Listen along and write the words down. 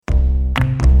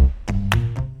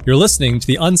You're listening to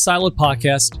the Unsiloed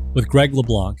podcast with Greg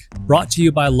LeBlanc, brought to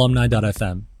you by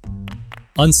alumni.fm.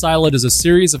 Unsiloed is a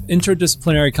series of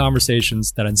interdisciplinary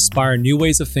conversations that inspire new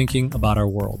ways of thinking about our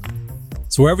world.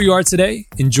 So wherever you are today,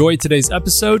 enjoy today's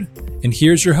episode, and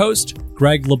here's your host,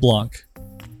 Greg LeBlanc.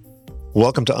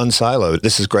 Welcome to Unsiloed.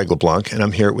 This is Greg LeBlanc, and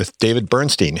I'm here with David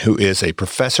Bernstein, who is a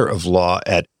professor of law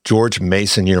at George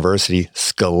Mason University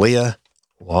Scalia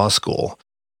Law School.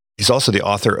 He's also the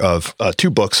author of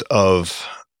two books of,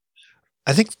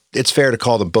 I think it's fair to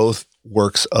call them both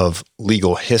works of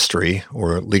legal history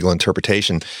or legal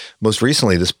interpretation. Most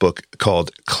recently, this book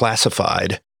called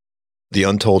Classified, The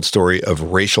Untold Story of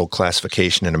Racial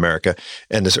Classification in America,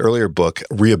 and this earlier book,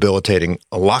 Rehabilitating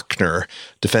Lochner,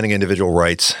 Defending Individual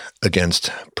Rights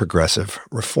Against Progressive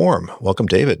Reform. Welcome,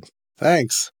 David.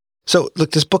 Thanks. So,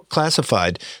 look, this book,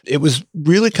 Classified, it was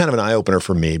really kind of an eye-opener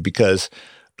for me because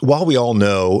while we all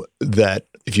know that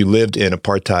if you lived in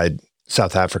apartheid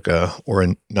South Africa or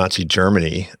in Nazi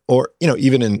Germany, or,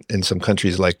 even in some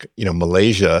countries like,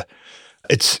 Malaysia,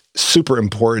 it's super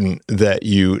important that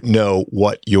you know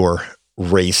what your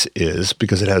race is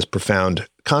because it has profound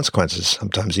consequences,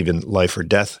 sometimes even life or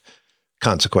death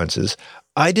consequences.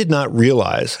 I did not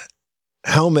realize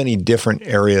how many different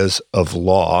areas of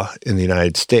law in the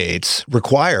United States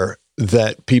require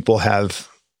that people have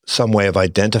some way of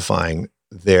identifying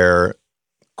their,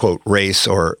 quote, race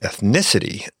or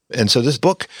ethnicity. And so this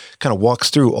book kind of walks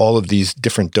through all of these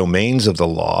different domains of the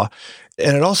law.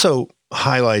 And it also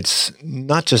highlights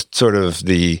not just sort of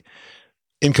the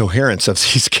incoherence of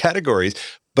these categories,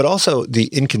 but also the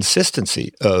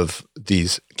inconsistency of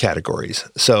these categories.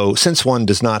 So since one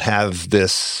does not have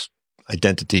this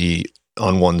identity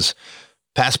on one's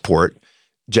passport,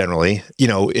 generally,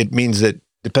 it means that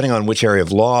depending on which area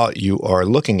of law you are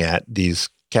looking at, these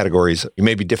categories,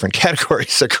 maybe different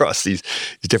categories across these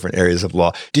different areas of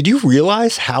law. Did you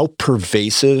realize how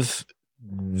pervasive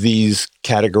these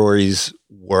categories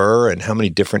were and how many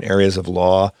different areas of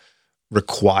law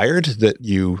required that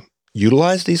you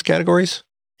utilize these categories?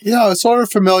 It's sort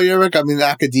of familiar. I mean,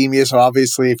 academia, so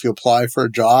obviously if you apply for a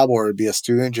job or to be a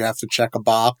student, you have to check a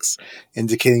box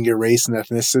indicating your race and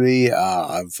ethnicity.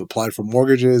 I've applied for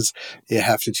mortgages. You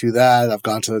have to do that. I've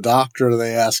gone to the doctor.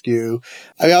 They ask you.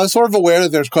 I was sort of aware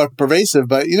that there's quite pervasive,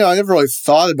 but, I never really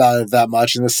thought about it that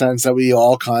much in the sense that we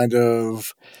all kind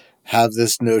of have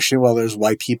this notion, well, there's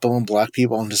white people and black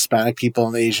people and Hispanic people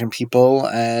and Asian people,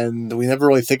 and we never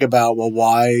really think about, well,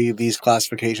 why these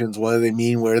classifications, what do they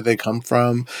mean, where do they come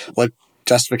from, what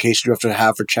justification do you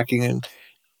have for checking in.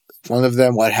 One of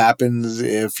them, what happens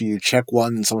if you check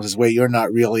one and someone says, wait, you're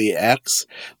not really X?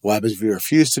 What happens if you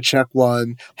refuse to check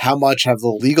one? How much have the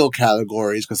legal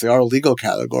categories, because they are legal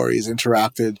categories,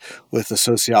 interacted with the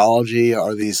sociology?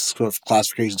 Are these sort of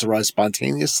classifications arise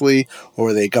spontaneously, or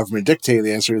are they government dictated?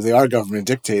 The answer is they are government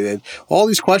dictated. All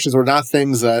these questions were not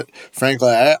things that, frankly,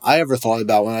 I ever thought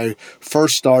about when I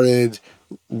first started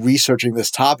researching this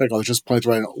topic. I was just planning to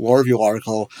write a law review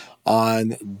article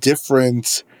on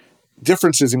differences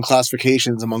in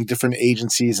classifications among different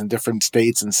agencies in different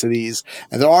states and cities.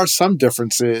 And there are some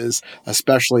differences,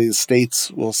 especially the states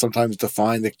will sometimes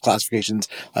define the classifications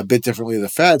a bit differently than the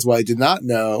feds. What I did not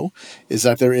know is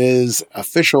that there is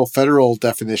official federal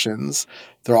definitions.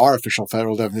 There are official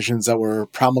federal definitions that were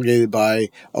promulgated by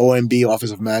OMB,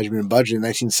 Office of Management and Budget, in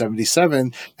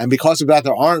 1977. And because of that,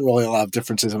 there aren't really a lot of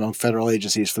differences among federal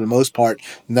agencies. For the most part,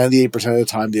 98% of the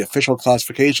time, the official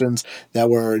classifications that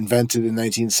were invented in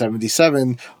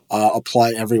 1977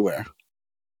 apply everywhere.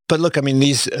 But look,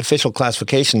 these official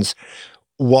classifications,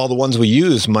 while the ones we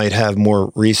use might have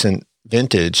more recent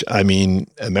vintage,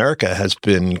 America has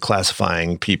been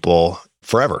classifying people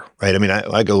forever, right?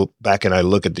 I go back and I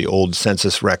look at the old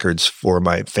census records for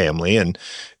my family, and,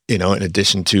 in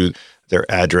addition to their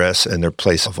address and their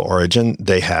place of origin,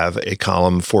 they have a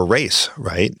column for race,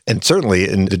 right? And certainly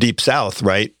in the Deep South,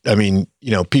 right?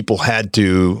 People had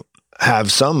to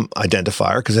have some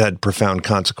identifier because it had profound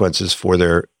consequences for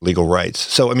their legal rights.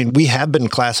 So, we have been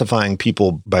classifying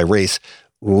people by race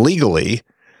legally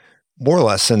more or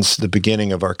less since the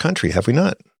beginning of our country, have we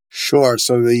not? Sure.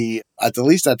 So at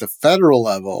least at the federal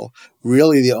level,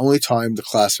 really the only time the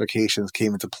classifications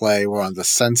came into play were on the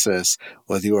census,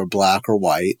 whether you were black or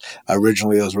white.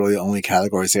 Originally, those were really the only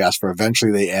categories they asked for.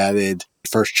 Eventually, they added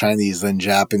first Chinese, then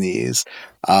Japanese,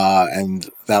 and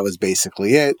that was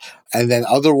basically it. And then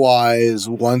otherwise,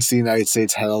 once the United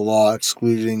States had a law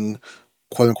excluding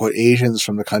quote-unquote Asians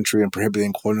from the country and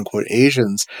prohibiting quote-unquote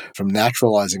Asians from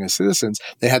naturalizing as citizens,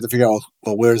 they had to figure out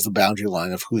well, where's the boundary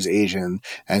line of who's Asian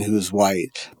and who's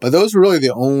white? But those were really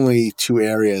the only two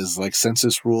areas, like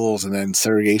census rules and then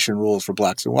segregation rules for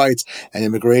blacks and whites and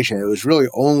immigration. It was really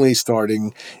only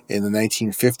starting in the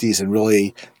 1950s and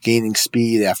really gaining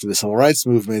speed after the civil rights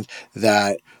movement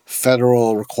that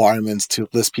federal requirements to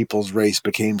list people's race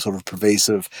became sort of a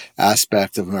pervasive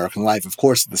aspect of American life. Of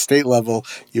course, at the state level,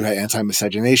 you had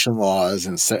anti-miscegenation laws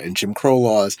and Jim Crow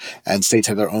laws, and states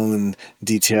had their own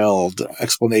detailed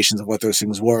explanations of what those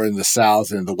things were in the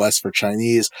South and in the West for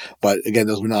Chinese. But again,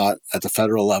 those were not at the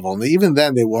federal level. And even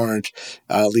then, they weren't,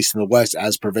 at least in the West,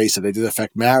 as pervasive. They did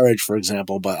affect marriage, for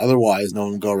example, but otherwise, no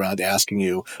one would go around asking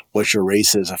you what your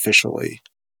race is officially.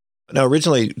 Now,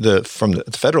 originally, from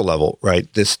the federal level,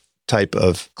 right, this type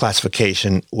of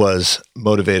classification was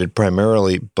motivated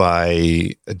primarily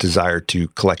by a desire to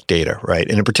collect data, right?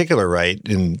 And in particular, right,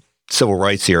 in civil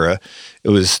rights era, it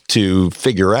was to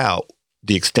figure out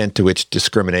the extent to which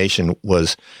discrimination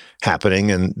was happening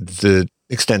and the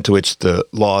extent to which the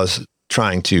laws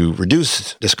trying to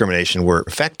reduce discrimination were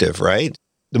effective, right?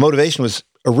 The motivation was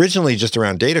originally just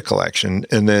around data collection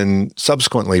and then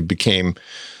subsequently became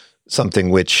something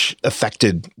which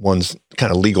affected one's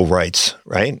kind of legal rights,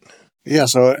 right? Yeah,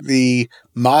 so the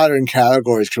modern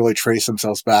categories can really trace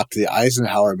themselves back to the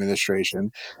Eisenhower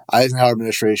administration. Eisenhower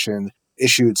administration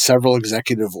issued several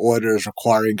executive orders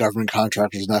requiring government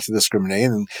contractors not to discriminate,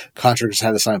 and contractors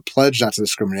had to sign a pledge not to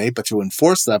discriminate. But to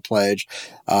enforce that pledge,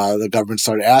 the government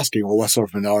started asking, well, what sort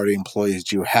of minority employees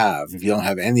do you have? If you don't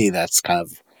have any, that's kind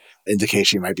of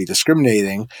indication you might be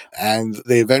discriminating. And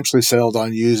they eventually settled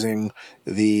on using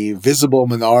the visible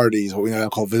minorities, what we now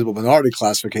call visible minority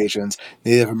classifications,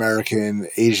 Native American,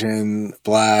 Asian,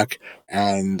 Black,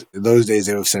 and in those days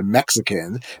they would have said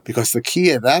Mexican, because the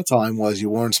key at that time was you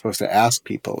weren't supposed to ask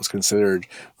people. It was considered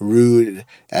rude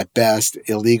at best,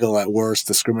 illegal at worst,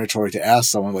 discriminatory to ask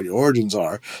someone what your origins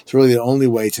are. It's really the only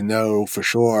way to know for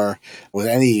sure with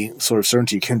any sort of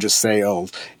certainty. You can just say, oh,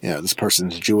 this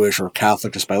person's Jewish or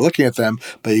Catholic just by looking at them,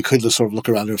 but you could just sort of look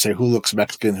around and say who looks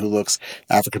Mexican, who looks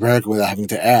African American without having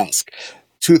to ask.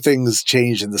 Two things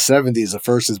changed in the 70s. The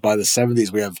first is by the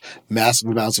 70s, we have massive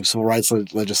amounts of civil rights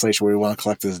legislation where we want to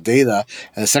collect this data.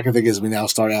 And the second thing is we now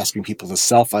start asking people to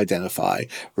self-identify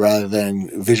rather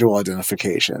than visual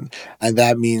identification. And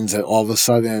that means that all of a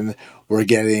sudden we're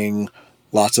getting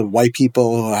lots of white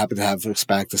people who happen to have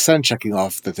Hispanic descent checking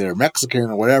off that they're Mexican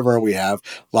or whatever. We have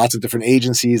lots of different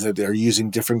agencies that they're using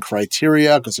different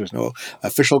criteria because there's no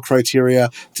official criteria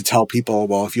to tell people,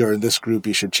 well, if you're in this group,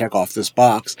 you should check off this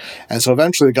box. And so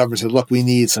eventually the government said, look, we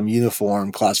need some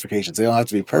uniform classifications. They don't have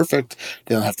to be perfect.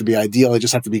 They don't have to be ideal. They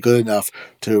just have to be good enough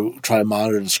to try to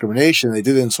monitor discrimination. They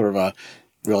did it in sort of a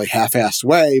really half-assed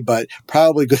way, but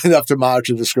probably good enough to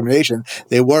monitor discrimination.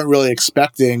 They weren't really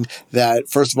expecting that,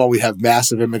 first of all, we'd have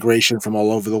massive immigration from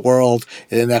all over the world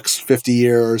in the next 50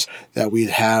 years, that we'd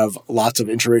have lots of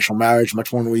interracial marriage,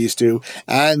 much more than we used to,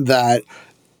 and that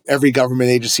every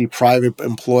government agency, private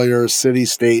employer, city,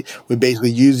 state would basically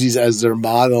use these as their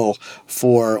model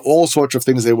for all sorts of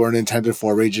things they weren't intended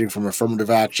for, ranging from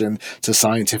affirmative action to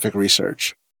scientific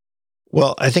research.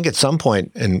 Well, I think at some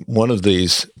point in one of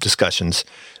these discussions,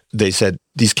 they said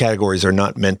these categories are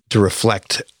not meant to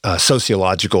reflect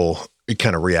sociological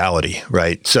kind of reality,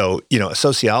 right? So, a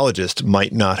sociologist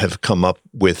might not have come up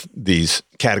with these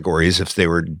categories if they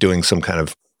were doing some kind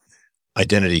of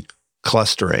identity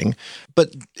clustering.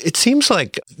 But it seems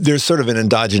like there's sort of an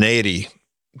endogeneity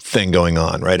thing going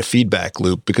on, right? A feedback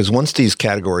loop, because once these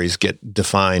categories get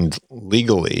defined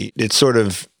legally, it sort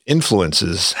of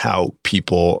influences how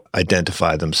people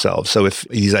identify themselves. So if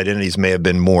these identities may have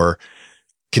been more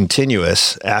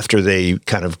continuous after they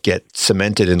kind of get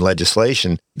cemented in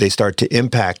legislation, they start to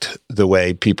impact the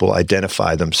way people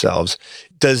identify themselves.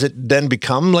 Does it then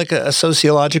become like a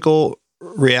sociological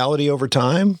reality over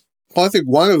time? Well, I think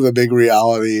one of the big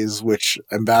realities, which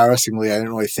embarrassingly I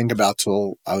didn't really think about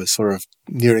till I was sort of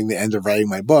nearing the end of writing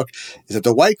my book, is that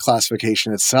the white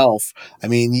classification itself, I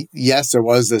mean, yes, there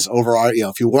was this overarching,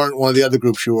 if you weren't one of the other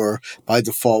groups, you were by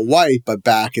default white, but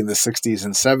back in the 60s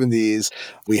and 70s,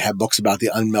 we had books about the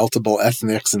unmeltable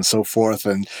ethnics and so forth.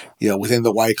 And, within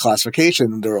the white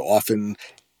classification, there are often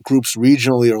groups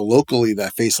regionally or locally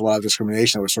that face a lot of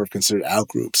discrimination that were sort of considered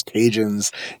outgroups.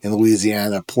 Cajuns in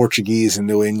Louisiana, Portuguese in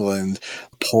New England,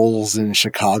 Poles in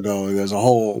Chicago. There's a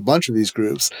whole bunch of these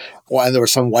groups. And there were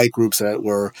some white groups that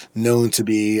were known to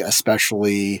be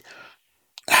especially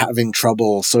having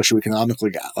trouble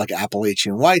socioeconomically, like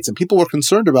Appalachian whites. And people were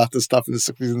concerned about this stuff in the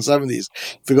 60s and 70s.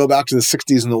 If we go back to the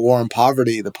 60s and the war on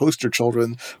poverty, the poster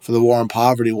children for the war on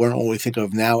poverty weren't what we think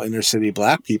of now inner city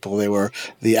black people. They were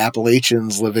the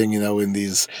Appalachians living, in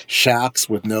these shacks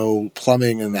with no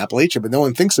plumbing in Appalachia, but no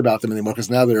one thinks about them anymore because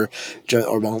now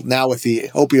now with the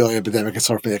opioid epidemic, it's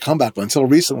sort of made a comeback. But until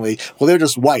recently, they're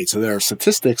just white. So their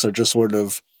statistics are just sort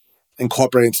of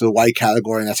incorporated into the white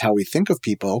category, and that's how we think of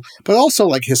people. But also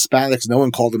like Hispanics, no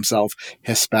one called himself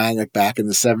Hispanic back in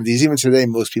the 70s. Even today,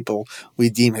 most people we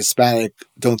deem Hispanic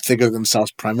don't think of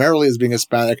themselves primarily as being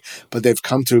Hispanic, but they've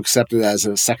come to accept it as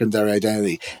a secondary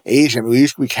identity. Asian,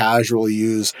 we casually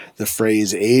use the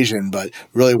phrase Asian, but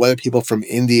really what do people from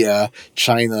India,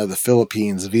 China, the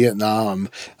Philippines, Vietnam,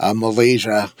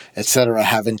 Malaysia, etc.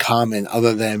 have in common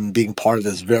other than being part of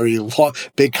this very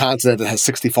big continent that has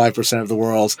 65% of the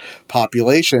world's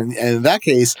population? And in that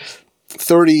case,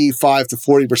 35 to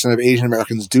 40% of Asian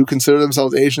Americans do consider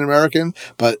themselves Asian American,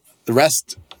 but the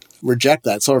rest reject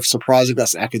that. It's sort of surprising to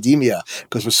us in academia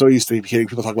because we're so used to hearing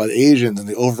people talk about Asians and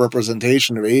the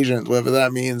overrepresentation of Asians, whatever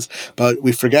that means. But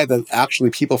we forget that actually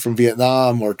people from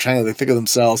Vietnam or China, they think of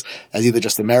themselves as either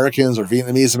just Americans or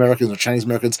Vietnamese Americans or Chinese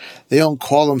Americans. They don't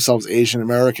call themselves Asian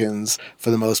Americans for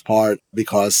the most part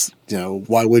because,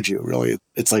 why would you really?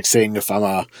 It's like saying if I'm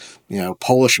a,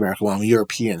 Polish American, well, I'm a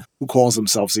European. Who calls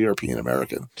themselves a European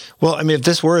American? Well, I mean, if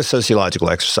this were a sociological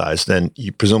exercise, then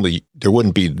presumably there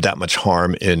wouldn't be that much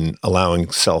harm in allowing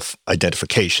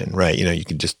self-identification, right? You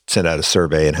could just send out a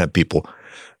survey and have people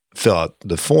fill out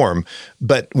the form.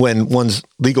 But when one's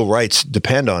legal rights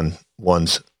depend on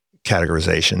one's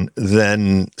categorization,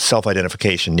 then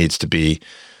self-identification needs to be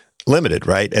limited,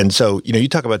 right? And so, you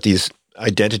talk about these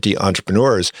identity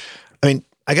entrepreneurs. I mean,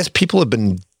 I guess people have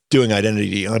been doing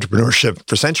identity entrepreneurship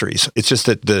for centuries. It's just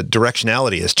that the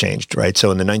directionality has changed, right? So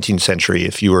in the 19th century,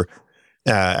 if you were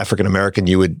African-American,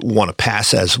 you would want to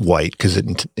pass as white because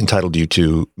it entitled you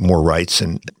to more rights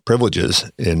and privileges,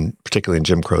 particularly in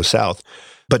Jim Crow South.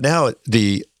 But now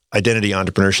the identity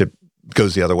entrepreneurship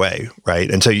goes the other way, right?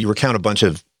 And so you recount a bunch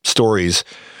of stories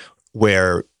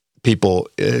where people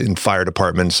in fire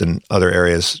departments and other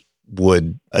areas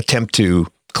would attempt to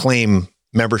claim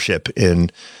membership in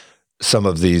some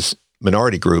of these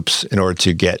minority groups in order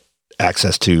to get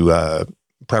access to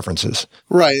preferences.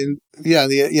 Right. Yeah.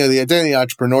 The identity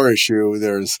entrepreneur issue,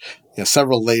 there's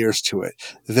several layers to it.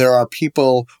 There are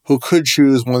people who could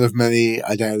choose one of many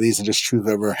identities and just choose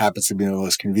whatever happens to be the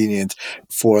most convenient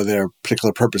for their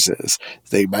particular purposes.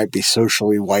 They might be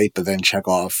socially white, but then check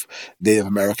off Native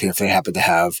American if they happen to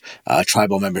have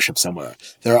tribal membership somewhere.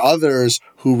 There are others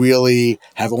who really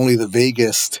have only the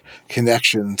vaguest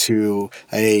connection to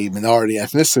a minority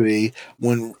ethnicity,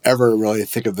 wouldn't ever really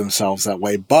think of themselves that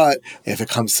way. But if it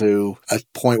comes to a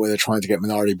point where they're trying to get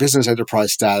minority business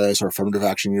enterprise status or affirmative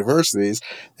action universities,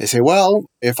 they say, well,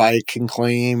 if I can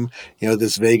claim,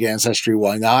 this vague ancestry,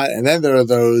 why not? And then there are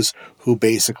those who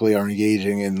basically are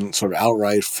engaging in sort of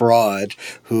outright fraud,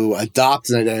 who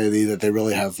adopt an identity that they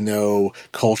really have no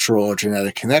cultural or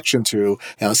genetic connection to.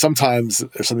 Sometimes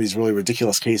there's some of these really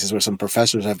ridiculous cases where some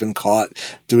professors have been caught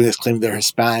doing this, claiming they're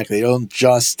Hispanic. They don't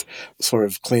just sort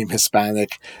of claim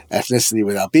Hispanic ethnicity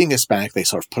without being Hispanic. They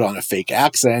sort of put on a fake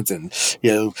accent and,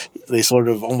 they sort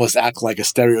of almost act like a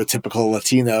stereotypical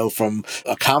Latino from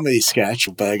a comedy sketch,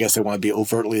 but I guess they want to be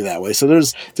overtly that way. So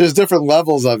there's different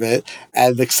levels of it.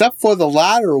 And except for the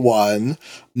latter one,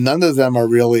 none of them are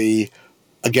really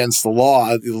against the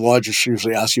law. The law just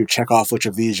usually asks you to check off which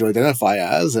of these you identify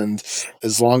as. And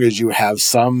as long as you have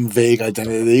some vague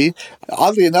identity,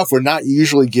 oddly enough, we're not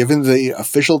usually given the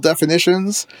official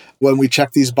definitions when we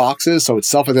check these boxes. So it's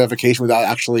self-identification without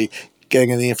actually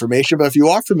getting any information. But if you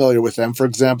are familiar with them, for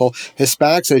example,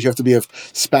 Hispanic says you have to be of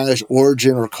Spanish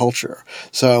origin or culture.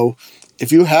 So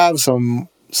if you have some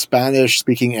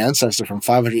Spanish-speaking ancestor from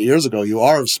 500 years ago, you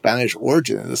are of Spanish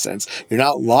origin in a sense. You're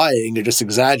not lying, you're just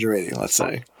exaggerating, let's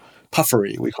say.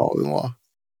 Puffery, we call it in law.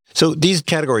 So these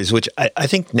categories, which I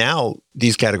think now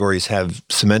these categories have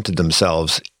cemented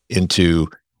themselves into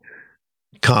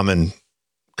common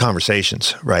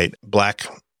conversations, right? Black,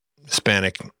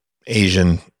 Hispanic,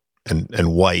 Asian,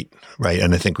 and white, right?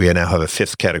 And I think we now have a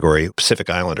fifth category, Pacific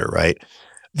Islander, right?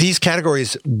 These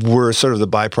categories were sort of the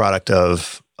byproduct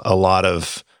of a lot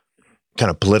of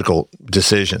kind of political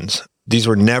decisions. These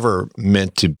were never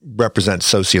meant to represent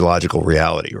sociological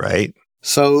reality, right?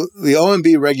 So the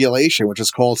OMB regulation, which is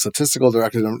called Statistical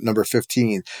Directive number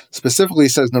 15, specifically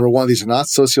says, number one, these are not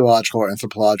sociological or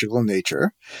anthropological in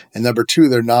nature. And number two,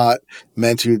 they're not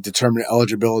meant to determine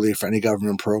eligibility for any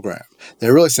government program.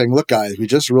 They're really saying, look, guys, we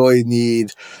just really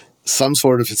need some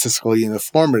sort of statistical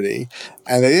uniformity.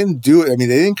 And they didn't do it. I mean,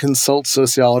 they didn't consult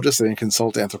sociologists, they didn't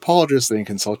consult anthropologists, they didn't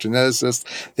consult geneticists,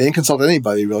 they didn't consult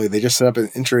anybody really. They just set up an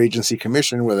interagency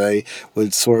commission where they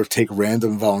would sort of take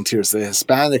random volunteers. The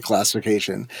Hispanic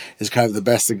classification is kind of the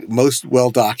best, most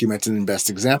well-documented and best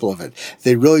example of it.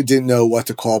 They really didn't know what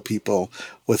to call people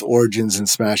with origins in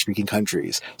Spanish-speaking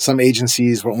countries. Some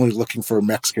agencies were only looking for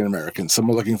Mexican Americans. Some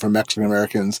were looking for Mexican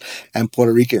Americans and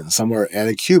Puerto Ricans. Some were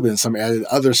added Cubans. Some added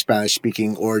other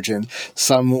Spanish-speaking origin.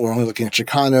 Some were only looking at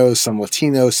Chicanos, some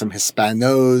Latinos, some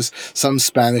Hispanos, some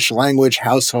Spanish language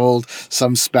household,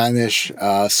 some Spanish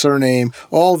surname.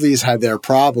 All of these had their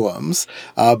problems.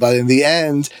 But in the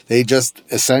end, they just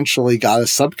essentially got a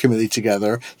subcommittee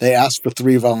together. They asked for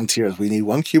 3 volunteers. We need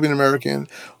 1 Cuban American,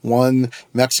 1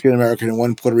 Mexican American, and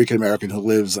 1 Puerto Rican American who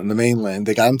lives on the mainland.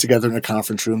 They got them together in a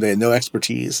conference room. They had no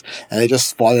expertise, and they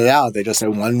just fought it out. They just said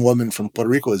one woman from Puerto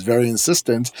Rico was very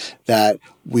insistent that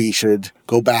we should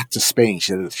go back to Spain.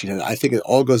 She said, I think it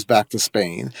all goes back to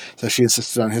Spain. So she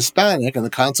insisted on Hispanic, and the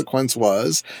consequence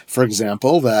was, for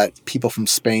example, that people from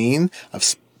Spain of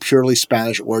purely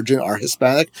Spanish origin are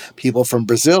Hispanic. People from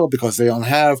Brazil, because they don't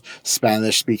have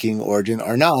Spanish-speaking origin,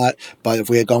 are not. But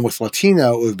if we had gone with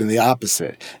Latino, it would have been the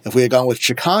opposite. If we had gone with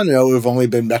Chicano, it would have only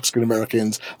been Mexican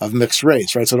Americans of mixed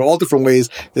race, right? So there are all different ways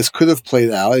this could have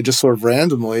played out. It just sort of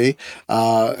randomly,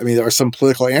 there are some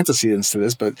political antecedents to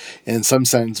this, but in some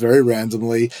sense, very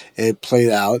randomly, it played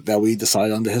out that we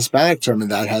decided on the Hispanic term, and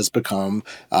that has become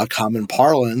common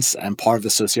parlance and part of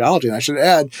the sociology. And I should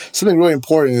add something really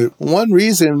important. One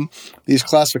reason these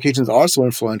classifications are so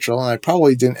influential, and I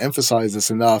probably didn't emphasize this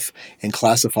enough in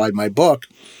Classified, my book,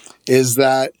 is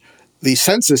that the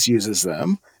census uses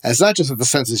them. And it's not just that the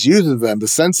census uses them, the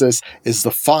census is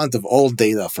the font of all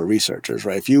data for researchers,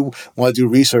 right? If you want to do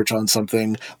research on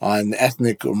something, on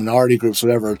ethnic or minority groups,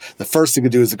 whatever, the first thing to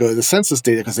do is to go to the census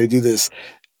data, because they do this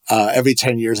every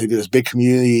 10 years. They do this big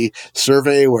community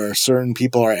survey where certain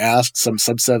people are asked, some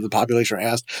subset of the population are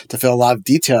asked to fill a lot of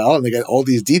detail, and they get all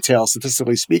these details,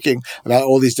 statistically speaking, about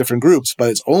all these different groups, but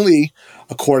it's only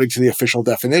according to the official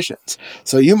definitions.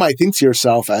 So you might think to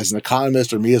yourself as an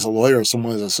economist, or me as a lawyer, or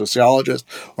someone as a sociologist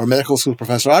or medical school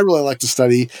professor, I really like to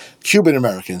study Cuban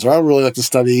Americans, or I really like to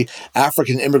study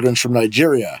African immigrants from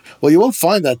Nigeria. Well, you won't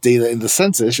find that data in the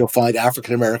census. You'll find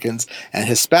African Americans and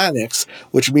Hispanics,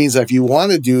 which means that if you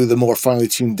want to do the more finely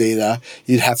tuned data,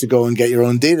 you'd have to go and get your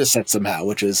own data set somehow,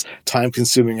 which is time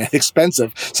consuming and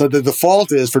expensive. So the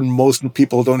default is, for most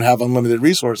people who don't have unlimited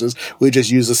resources, we just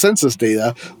use the census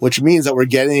data, which means that we're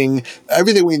getting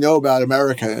everything we know about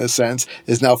America, in a sense,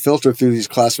 is now filtered through these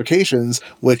classifications,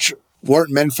 which weren't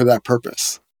meant for that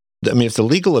purpose. I mean, if the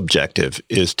legal objective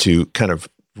is to kind of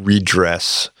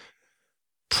redress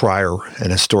prior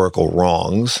and historical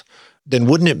wrongs, then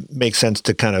wouldn't it make sense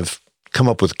to kind of come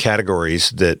up with categories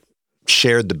that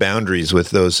shared the boundaries with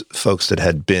those folks that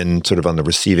had been sort of on the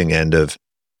receiving end of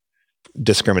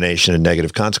discrimination and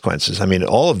negative consequences? I mean,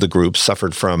 all of the groups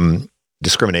suffered from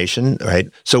discrimination, right?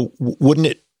 So wouldn't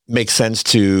it make sense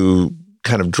to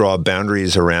kind of draw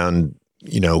boundaries around,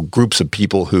 groups of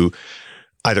people who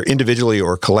either individually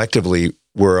or collectively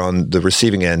were on the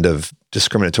receiving end of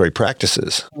discriminatory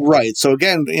practices? Right. So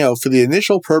again, for the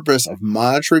initial purpose of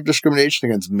monitoring discrimination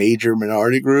against major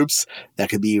minority groups that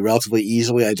could be relatively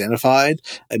easily identified,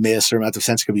 it made a certain amount of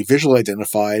sense. It could be visually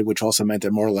identified, which also meant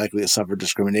they're more likely to suffer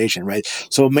discrimination, right?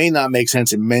 So it may not make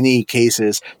sense in many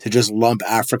cases to just lump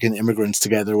African immigrants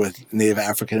together with Native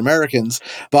African Americans.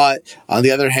 But on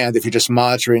the other hand, if you're just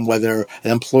monitoring whether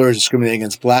an employer is discriminating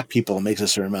against Black people, it makes a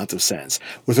certain amount of sense.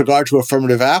 With regard to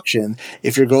affirmative action,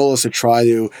 if your goal is to try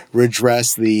to redress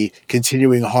the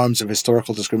continuing harms of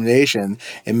historical discrimination,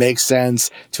 it makes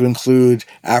sense to include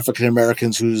African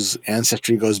Americans whose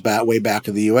ancestry goes way back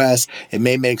in the U.S. It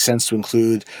may make sense to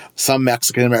include some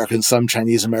Mexican Americans, some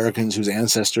Chinese Americans whose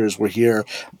ancestors were here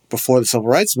before the Civil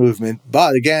Rights Movement.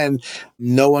 But again,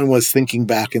 no one was thinking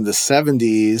back in the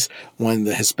 70s when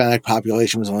the Hispanic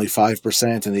population was only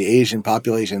 5% and the Asian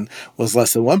population was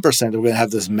less than 1%. We're going to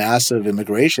have this massive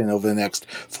immigration over the next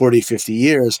 40, 50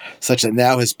 years, such that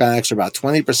now Hispanics are about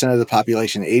 20% of the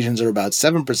population, Asians are about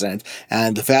 7%,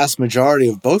 and the vast majority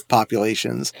of both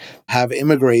populations have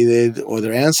immigrated, or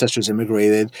their ancestors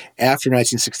immigrated, after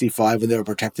 1965 when they were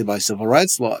protected by civil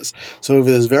rights laws. So we have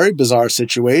this very bizarre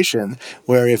situation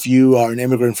where if you are an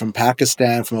immigrant from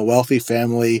Pakistan, from a wealthy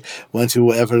family, went to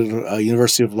whatever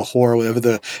University of Lahore, whatever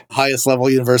the highest level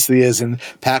university is in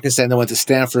Pakistan, then went to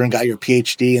Stanford and got your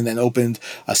PhD and then opened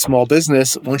a small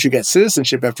business, once you get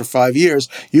citizenship after 5 years,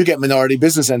 you get minority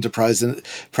business enterprise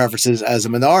preferences as a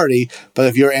minority. But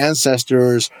if your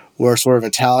ancestors were sort of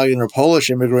Italian or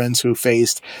Polish immigrants who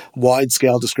faced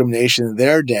wide-scale discrimination in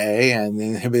their day and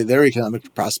inhibited their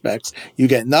economic prospects, you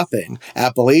get nothing.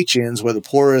 Appalachians were the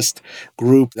poorest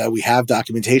group that we have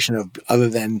documentation of other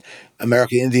than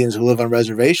American Indians who live on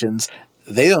reservations.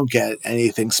 They don't get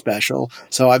anything special.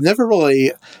 So I've never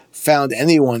really found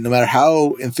anyone, no matter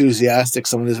how enthusiastic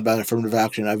someone is about affirmative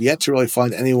action, I've yet to really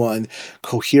find anyone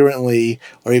coherently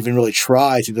or even really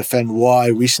try to defend why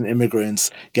recent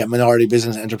immigrants get minority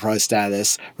business enterprise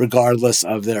status, regardless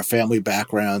of their family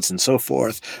backgrounds and so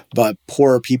forth. But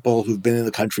poorer people who've been in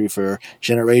the country for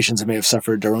generations and may have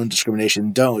suffered their own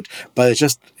discrimination don't. But it's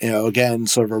just, again,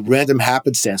 sort of a random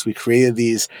happenstance. We created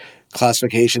these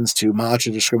classifications to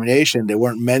monitor discrimination. They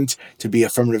weren't meant to be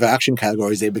affirmative action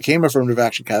categories. They became affirmative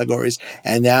action categories.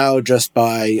 And now, just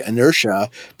by inertia,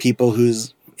 people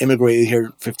who's immigrated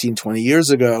here 15, 20 years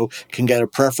ago can get a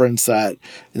preference that,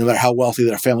 no matter how wealthy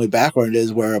their family background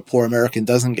is, where a poor American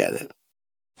doesn't get it.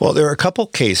 Well, there are a couple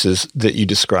cases that you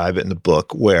describe in the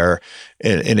book where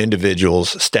an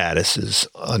individual's status is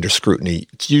under scrutiny.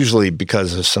 It's usually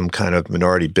because of some kind of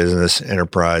minority business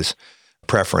enterprise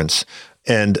preference,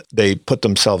 and they put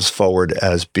themselves forward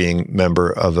as being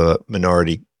member of a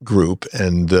minority group,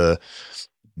 and the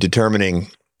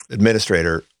determining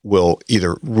administrator will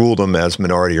either rule them as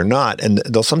minority or not, and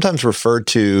they'll sometimes refer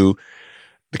to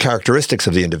the characteristics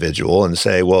of the individual and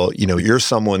say, well, you're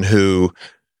someone who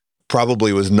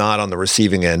probably was not on the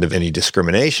receiving end of any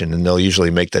discrimination, and they'll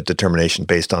usually make that determination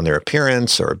based on their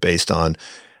appearance or based on,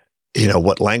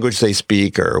 what language they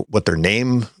speak or what their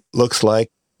name looks like.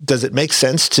 Does it make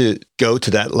sense to go to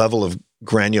that level of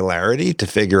granularity to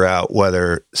figure out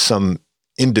whether some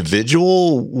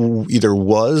individual either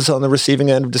was on the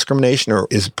receiving end of discrimination or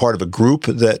is part of a group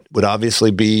that would obviously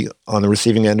be on the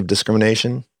receiving end of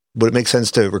discrimination? Would it make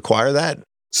sense to require that?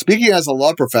 Speaking as a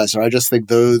law professor, I just think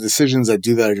those decisions that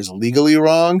do that are just legally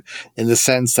wrong, in the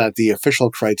sense that the official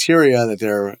criteria that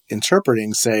they're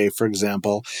interpreting say, for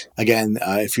example, again,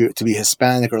 if you're to be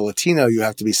Hispanic or Latino, you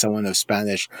have to be someone of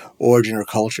Spanish origin or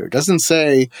culture. It doesn't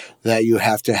say that you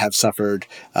have to have suffered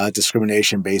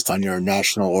discrimination based on your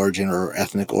national origin or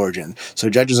ethnic origin. So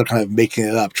judges are kind of making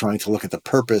it up, trying to look at the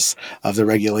purpose of the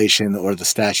regulation or the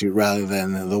statute rather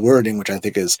than the wording, which I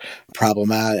think is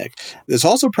problematic. It's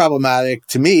also problematic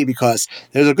to me because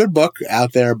there's a good book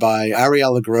out there by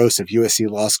Ariella Gross of USC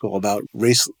Law School about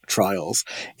race trials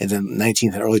in the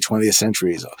 19th and early 20th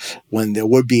centuries, when there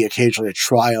would be occasionally a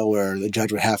trial where the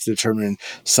judge would have to determine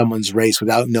someone's race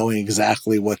without knowing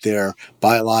exactly what their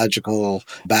biological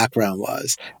background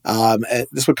was.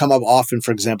 This would come up often,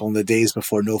 for example, in the days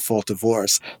before no-fault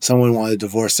divorce. Someone wanted to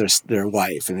divorce their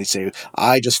wife, and they'd say,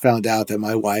 I just found out that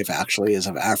my wife actually is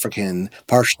of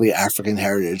partially African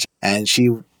heritage, and she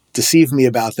deceived me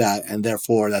about that, and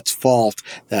therefore that's fault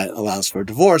that allows for a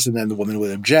divorce. And then the woman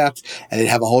would object, and they'd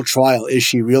have a whole trial. Is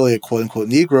she really a quote-unquote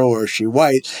Negro, or is she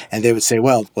white? And they would say,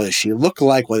 well, what does she look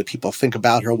like? What do people think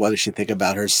about her? What does she think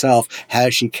about herself? How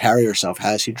does she carry herself?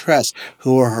 How does she dress?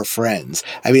 Who are her friends?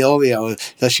 I mean,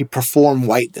 does she perform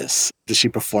whiteness? Does she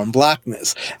perform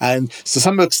blackness? And to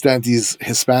some extent, these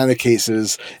Hispanic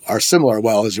cases are similar.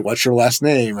 Well, what's your last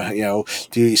name?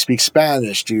 Do you speak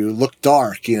Spanish? Do you look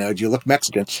dark? Do you look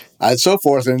Mexican? And so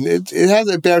forth. And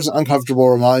it bears an uncomfortable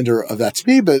reminder of that to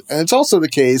me. And it's also the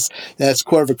case that it's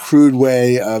quite a crude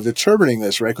way of determining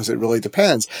this, right? Because it really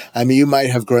depends. I mean, you might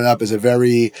have grown up as a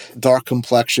very dark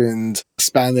complexioned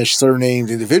Spanish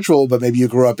surnamed individual, but maybe you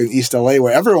grew up in East LA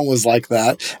where everyone was like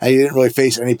that, and you didn't really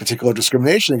face any particular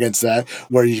discrimination against that,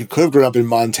 where you could have grown up in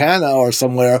Montana or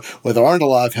somewhere where there aren't a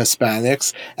lot of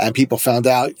Hispanics, and people found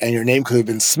out, and your name could have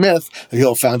been Smith, and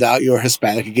people found out you were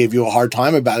Hispanic and gave you a hard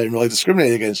time about it and really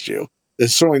discriminated against you.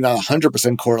 There's certainly not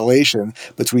 100% correlation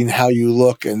between how you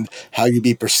look and how you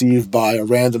be perceived by a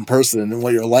random person and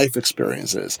what your life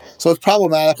experience is. So it's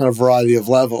problematic on a variety of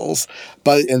levels,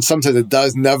 but in some sense it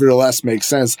does nevertheless make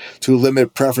sense to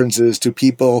limit preferences to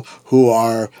people who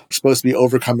are supposed to be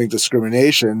overcoming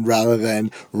discrimination rather than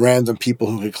random people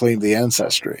who could claim the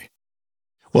ancestry.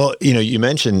 Well, you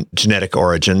mentioned genetic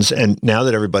origins, and now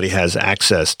that everybody has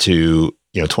access to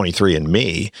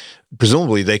 23andMe,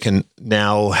 presumably they can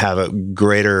now have a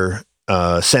greater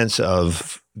sense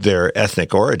of their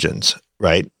ethnic origins,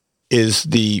 right? Is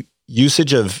the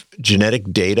usage of genetic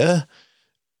data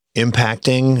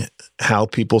impacting how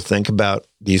people think about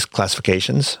these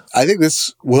classifications? I think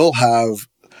this will have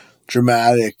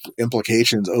dramatic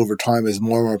implications over time as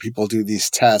more and more people do these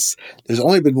tests. There's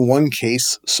only been one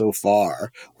case so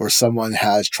far where someone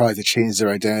has tried to change their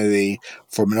identity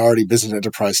for minority business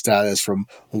enterprise status from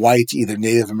white to either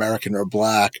Native American or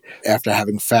Black after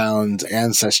having found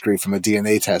ancestry from a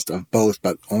DNA test of both,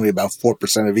 but only about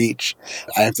 4% of each.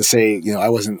 I have to say, I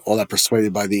wasn't all that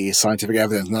persuaded by the scientific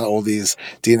evidence. Not all these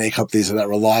DNA companies are that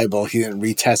reliable. He didn't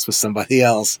retest with somebody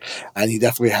else, and he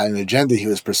definitely had an agenda he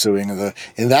was pursuing.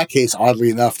 In that case, oddly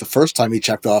enough, the first time he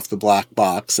checked off the Black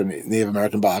box and the Native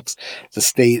American box, the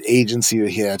state agency that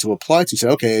he had to apply to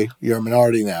said, okay, you're a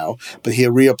minority now. But he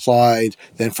had reapplied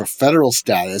then for federal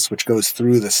status, which goes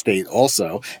through the state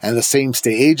also. And the same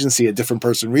state agency, a different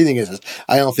person reading it says,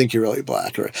 I don't think you're really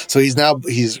Black. So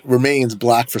he remains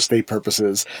Black for state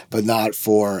purposes, but not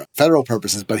for federal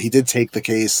purposes. But he did take the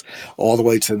case all the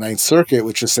way to the Ninth Circuit,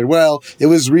 which just said, well, it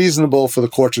was reasonable for the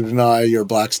court to deny your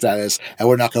Black status, and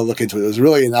we're not going to look into it. It was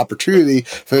really an opportunity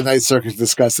for the Ninth Circuit to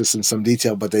discuss this in some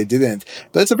detail, but they didn't.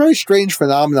 But it's a very strange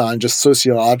phenomenon, just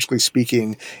sociologically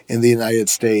speaking, in the United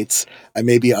States and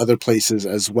maybe other places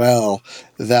as well,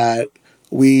 that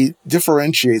we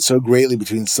differentiate so greatly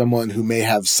between someone who may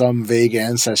have some vague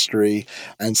ancestry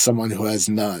and someone who has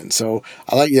none. So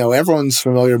everyone's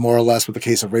familiar more or less with the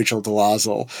case of Rachel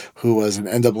Dolezal, who was an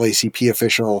NAACP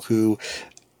official who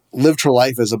lived her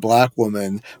life as a Black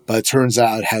woman, but it turns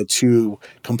out had two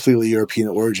completely European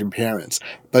origin parents.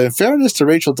 But in fairness to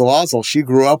Rachel Dolezal, she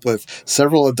grew up with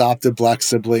several adopted Black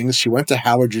siblings. She went to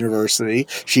Howard University.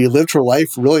 She lived her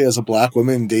life really as a Black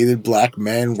woman, dated Black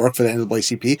men, worked for the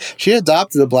NAACP. She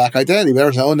adopted a Black identity. There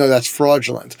was no, that's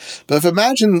fraudulent. But if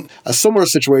imagine a similar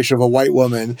situation of a white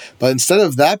woman, but instead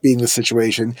of that being the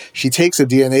situation, she takes a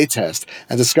DNA test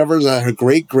and discovers that her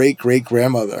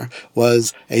great-great-great-grandmother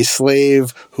was a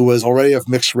slave who was already of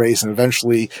mixed race and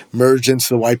eventually merged into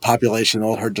the white population.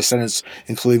 All her descendants,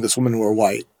 including this woman, were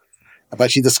white. But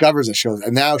she discovers it,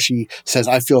 and now she says,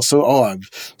 I'm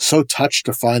so touched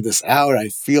to find this out. I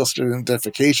feel such an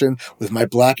identification with my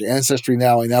Black ancestry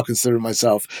now. I now consider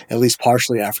myself at least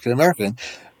partially African American.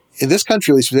 In this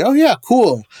country, at least, we say, oh, yeah,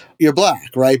 cool, you're Black,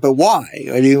 right? But why?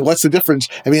 I mean, what's the difference?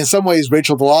 I mean, in some ways,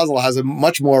 Rachel Dolezal has a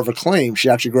much more of a claim. She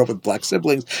actually grew up with Black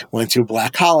siblings, went to a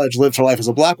Black college, lived her life as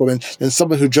a Black woman, than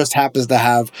someone who just happens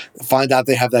to find out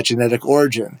they have that genetic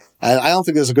origin. And I don't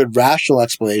think there's a good rational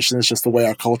explanation. It's just the way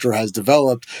our culture has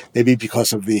developed, maybe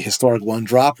because of the historic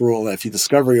one-drop rule that if you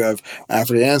discover you have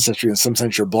African ancestry, in some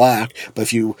sense you're Black, but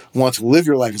if you want to live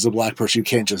your life as a Black person, you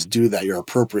can't just do that. You're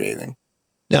appropriating.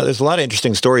 Now, there's a lot of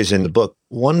interesting stories in the book.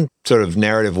 One sort of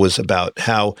narrative was about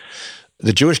how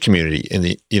the Jewish community in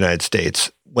the United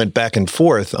States went back and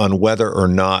forth on whether or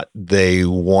not they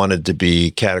wanted to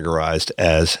be categorized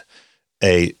as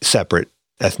a separate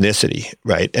ethnicity,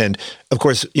 right? And of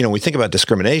course, we think about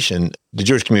discrimination. The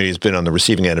Jewish community has been on the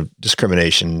receiving end of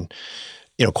discrimination,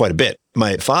 quite a bit.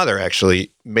 My father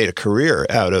actually made a career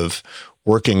out of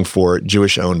working for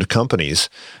Jewish-owned companies,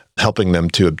 helping them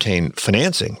to obtain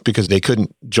financing because they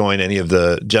couldn't join any of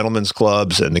the gentlemen's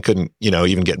clubs and they couldn't,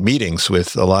 even get meetings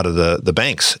with a lot of the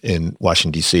banks in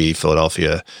Washington, D.C.,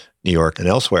 Philadelphia, New York, and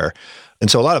elsewhere.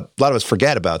 And so a lot of us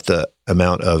forget about the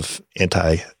amount of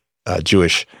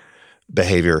anti-Jewish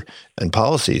behavior and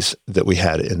policies that we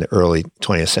had in the early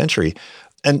 20th century.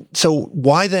 And so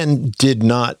why then did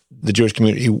not the Jewish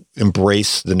community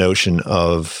embrace the notion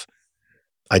of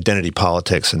identity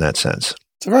politics in that sense?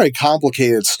 It's a very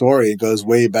complicated story. It goes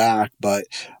way back, but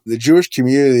the Jewish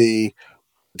community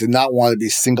did not want to be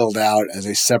singled out as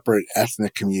a separate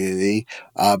ethnic community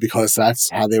because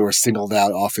that's how they were singled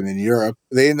out often in Europe.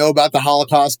 They didn't know about the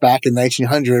Holocaust back in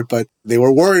 1900, but they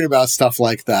were worried about stuff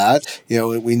like that.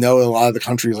 We know a lot of the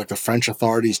countries, like the French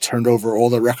authorities, turned over all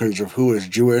the records of who was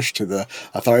Jewish to the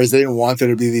authorities. They didn't want there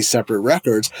to be these separate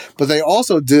records, but they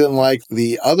also didn't like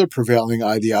the other prevailing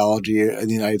ideology in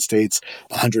the United States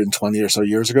 120 or so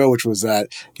years ago, which was that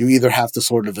you either have to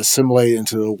sort of assimilate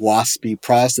into the waspy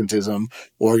Protestantism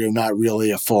or you're not really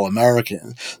a full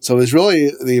American. So it was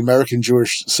really the American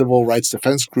Jewish civil rights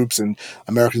defense groups and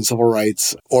American civil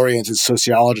rights oriented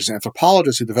sociologists and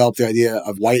anthropologists who developed the idea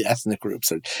of white ethnic groups,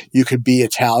 that you could be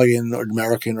Italian or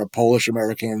American or Polish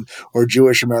American or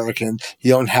Jewish American.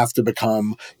 You don't have to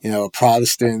become, a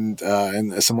Protestant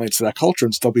and assimilate to that culture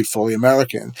and still be fully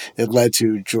American. It led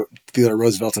to Theodore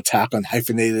Roosevelt's attack on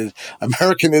hyphenated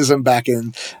Americanism back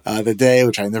in the day,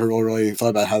 which I never really thought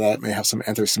about how that may have some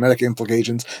anti-Semitic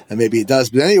implications, and maybe it does.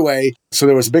 But anyway, so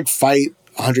there was a big fight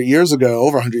 100 years ago,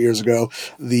 over 100 years ago,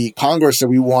 the Congress said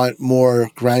we want more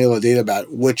granular data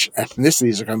about which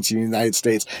ethnicities are coming to the United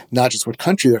States, not just what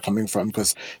country they're coming from,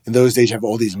 because in those days you have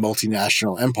all these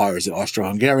multinational empires, the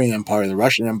Austro-Hungarian Empire, the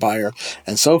Russian Empire,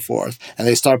 and so forth. And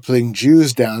they start putting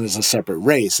Jews down as a separate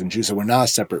race. And Jews said, we're not a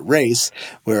separate race,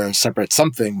 we're a separate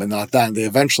something, but not that. And they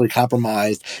eventually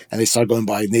compromised, and they started going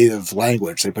by native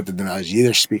language. They put them down as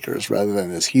Yiddish speakers rather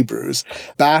than as Hebrews.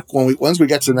 Once we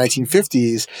get to the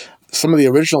 1950s, some of the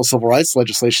original civil rights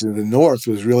legislation in the North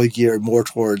was really geared more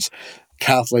towards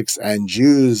Catholics and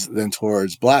Jews than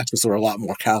towards blacks, because there were a lot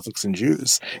more Catholics and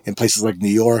Jews in places like New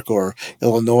York or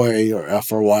Illinois, or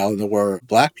for a while there were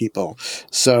black people.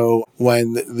 So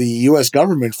when the U.S.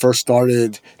 government first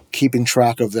started keeping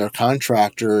track of their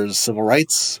contractors' civil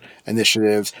rights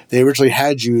initiatives, they originally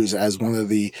had Jews as one of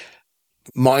the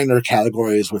minor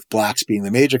categories, with blacks being the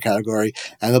major category.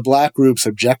 And the black groups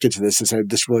objected to this and said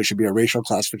this really should be a racial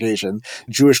classification.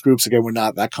 Jewish groups, again, were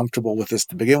not that comfortable with this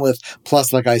to begin with.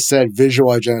 Plus, like I said,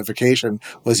 visual identification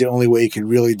was the only way you could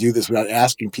really do this without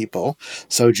asking people.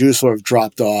 So Jews sort of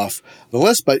dropped off the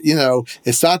list. But,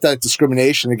 it's not that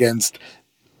discrimination against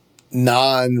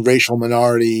non-racial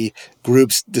minority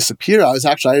groups disappear. I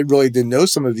really didn't know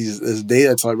some of this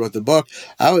data until I wrote the book.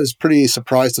 I was pretty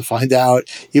surprised to find out,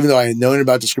 even though I had known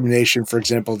about discrimination, for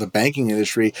example, the banking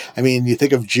industry. I mean, you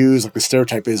think of Jews, like the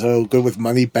stereotype is, good with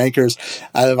money, bankers.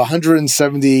 Out of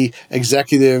 170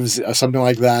 executives, something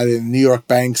like that, in New York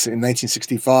banks in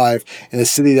 1965, in a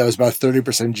city that was about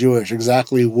 30% Jewish,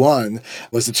 exactly one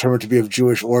was determined to be of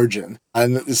Jewish origin.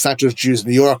 And it's not just Jews in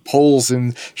New York. Polls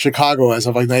in Chicago, as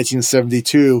of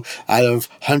 1972, out of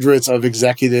hundreds of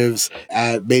executives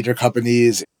at major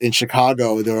companies in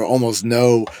Chicago, there were almost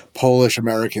no Polish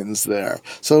Americans there.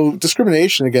 So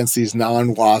discrimination against these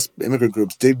non-WASP immigrant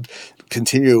groups did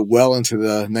continue well into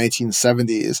the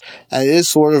 1970s. And it is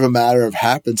sort of a matter of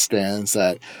happenstance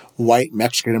that white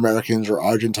Mexican Americans or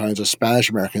Argentines or Spanish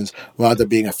Americans wound up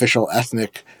being official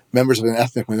members of an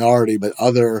ethnic minority, but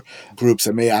other groups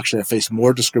that may actually have faced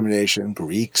more discrimination,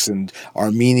 Greeks and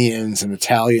Armenians and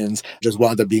Italians, just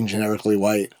wound up being generically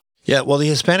white. Yeah, well, the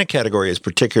Hispanic category is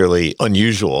particularly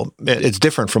unusual. It's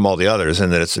different from all the others in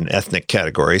that it's an ethnic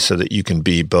category, so that you can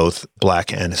be both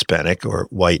black and Hispanic or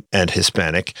white and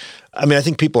Hispanic. I mean, I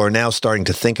think people are now starting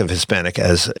to think of Hispanic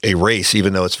as a race,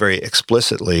 even though it's very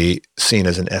explicitly seen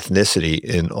as an ethnicity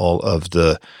in all of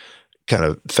the kind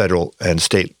of federal and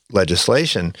state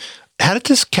legislation. How did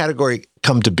this category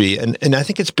come to be? And I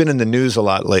think it's been in the news a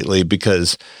lot lately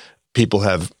because people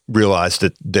have realized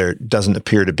that there doesn't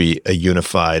appear to be a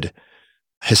unified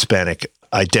Hispanic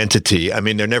identity. I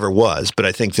mean, there never was, but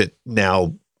I think that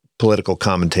now political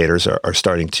commentators are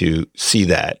starting to see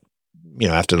that,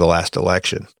 after the last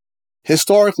election.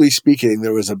 Historically speaking,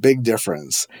 there was a big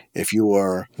difference if you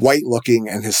were white-looking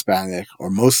and Hispanic, or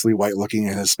mostly white-looking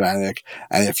and Hispanic,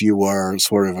 and if you were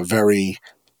sort of a very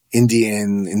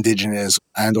Indian, indigenous,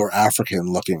 and or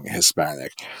African-looking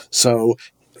Hispanic. So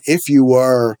if you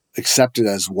were accepted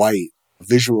as white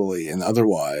visually and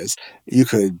otherwise, you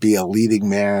could be a leading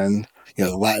man,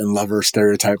 the Latin lover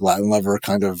stereotype, Latin lover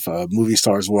kind of movie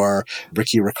stars were.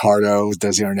 Ricky Ricardo,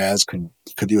 Desi Arnaz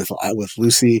could do with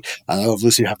Lucy. I Love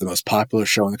Lucy have the most popular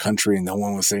show in the country, and no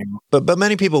one was saying. But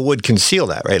many people would conceal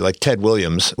that, right? Like Ted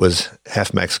Williams was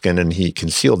half Mexican, and he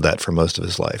concealed that for most of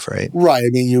his life, right? Right. I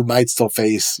mean, you might still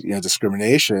face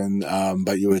discrimination,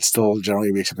 but you would still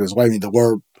generally be accepted as white. I mean, there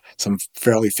were some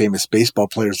fairly famous baseball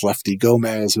players, Lefty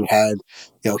Gomez, who had,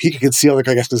 he could conceal, I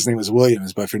guess his name was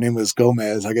Williams, but if your name was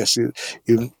Gomez, I guess you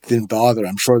didn't bother.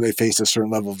 I'm sure they faced a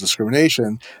certain level of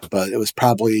discrimination, but it was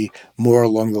probably more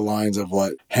along the lines of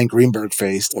what Hank Greenberg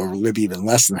faced, or maybe even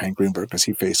less than Hank Greenberg, because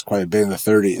he faced quite a bit in the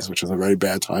 30s, which was a very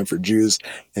bad time for Jews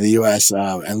in the U.S.,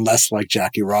 and less like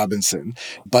Jackie Robinson.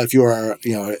 But if you are,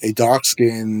 a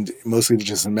dark-skinned, mostly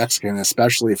just a Mexican,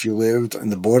 especially if you lived in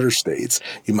the border states,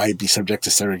 you might be subject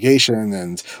to segregation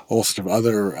and all sorts of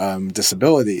other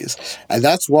disabilities. And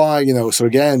that's why, so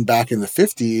again, back in the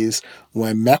 50s,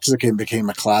 when Mexican became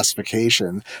a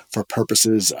classification for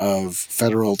purposes of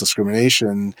federal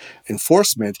discrimination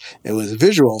enforcement, it was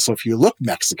visual. So if you looked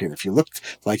Mexican, if you looked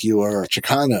like you were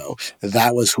Chicano,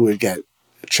 that was who would get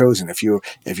chosen. If your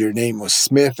name was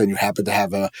Smith and you happened to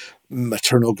have a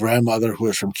maternal grandmother who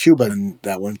was from Cuba, and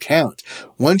that wouldn't count.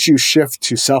 Once you shift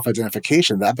to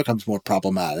self-identification, that becomes more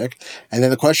problematic. And then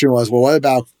the question was, well, what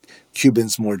about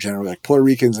Cubans more generally? Like Puerto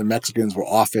Ricans and Mexicans were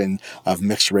often of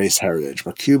mixed race heritage,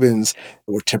 but Cubans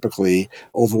were typically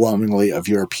overwhelmingly of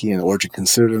European origin,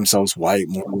 considered themselves white,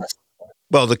 more or less.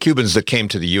 Well, the Cubans that came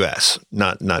to the U.S.,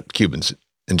 not Cubans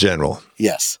in general.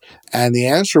 Yes. And the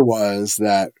answer was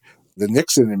that the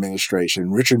Nixon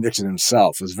administration, Richard Nixon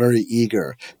himself, was very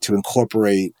eager to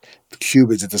incorporate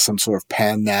Cubans into some sort of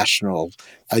pan-national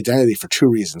identity for two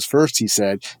reasons. First, he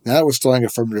said, now that we're starting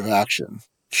affirmative action,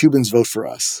 Cubans vote for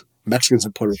us. Mexicans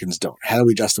and Puerto Ricans don't. How do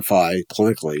we justify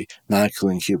politically not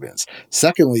including Cubans?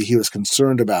 Secondly, he was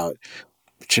concerned about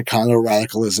Chicano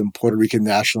radicalism, Puerto Rican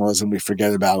nationalism. We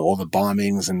forget about all the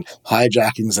bombings and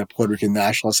hijackings that Puerto Rican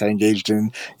nationalists had engaged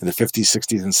in the 50s,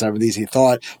 60s, and 70s. He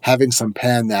thought having some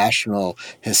pan-national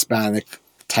Hispanic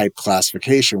type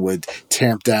classification would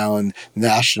tamp down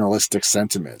nationalistic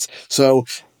sentiments. So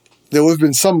there would have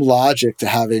been some logic to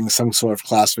having some sort of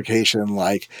classification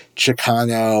like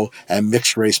Chicano and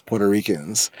mixed race Puerto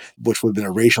Ricans, which would have been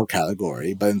a racial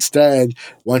category. But instead,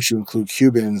 once you include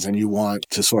Cubans and you want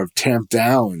to sort of tamp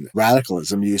down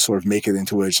radicalism, you sort of make it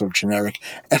into a sort of generic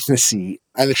ethnicity.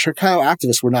 And the Chicano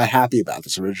activists were not happy about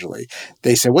this originally.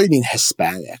 They said, what do you mean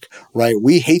Hispanic, right?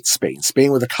 We hate Spain.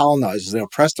 Spain were the colonizers. They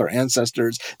oppressed our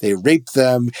ancestors. They raped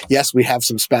them. Yes, we have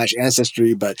some Spanish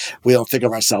ancestry, but we don't think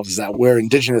of ourselves as that. We're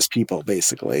indigenous people,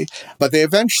 basically. But they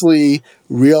eventually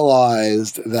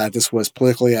realized that this was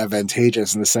politically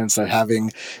advantageous in the sense that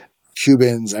having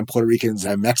Cubans and Puerto Ricans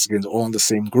and Mexicans all in the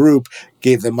same group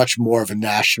gave them much more of a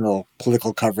national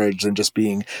political coverage than just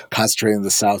being concentrated in the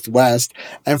Southwest.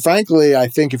 And frankly, I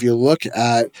think if you look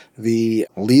at the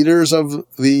leaders of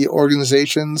the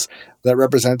organizations that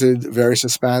represented various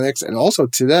Hispanics, and also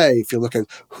today, if you look at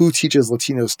who teaches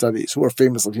Latino studies, who are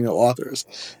famous Latino authors,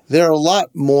 they're a lot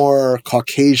more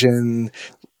Caucasian,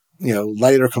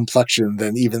 lighter complexion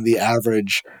than even the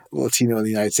average Latino in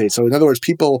the United States. So in other words,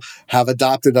 people have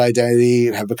adopted identity,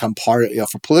 have become part of,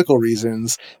 for political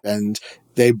reasons, and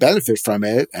they benefit from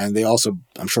it. And they also,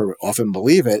 I'm sure, often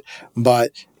believe it.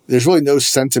 But there's really no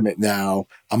sentiment now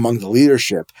among the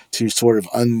leadership to sort of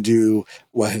undo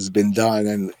what has been done.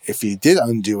 And if you did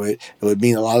undo it, it would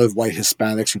mean a lot of white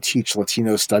Hispanics who teach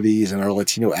Latino studies and are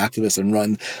Latino activists and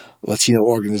run Latino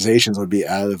organizations would be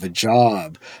out of a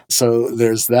job. So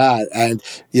there's that. And,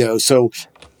 so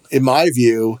in my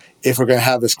view, if we're going to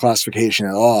have this classification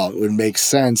at all, it would make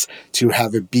sense to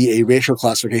have it be a racial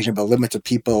classification, but limit to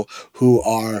people who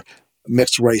are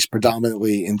mixed race,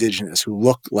 predominantly indigenous, who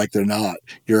look like they're not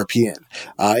European.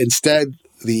 Instead,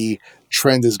 the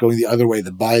trend is going the other way.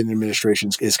 The Biden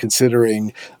administration is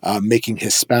considering making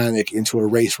Hispanic into a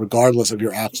race regardless of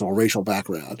your actual racial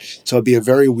background. So it'd be a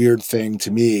very weird thing to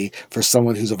me for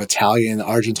someone who's of Italian,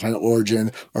 Argentine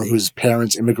origin, or whose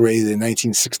parents immigrated in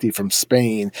 1960 from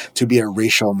Spain to be a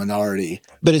racial minority.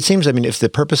 But it seems, if the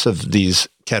purpose of these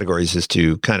categories is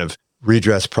to kind of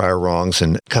redress prior wrongs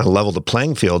and kind of level the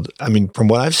playing field, from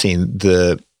what I've seen,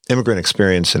 the immigrant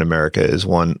experience in America is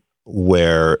one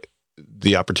where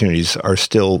the opportunities are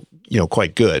still,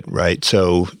 quite good, right?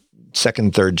 So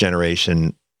second, third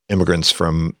generation immigrants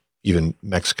from even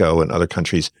Mexico and other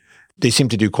countries, they seem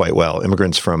to do quite well.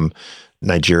 Immigrants from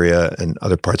Nigeria and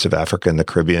other parts of Africa and the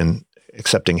Caribbean,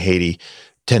 excepting Haiti,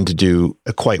 tend to do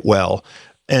quite well.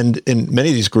 And in many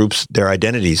of these groups, their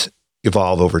identities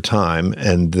evolve over time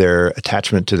and their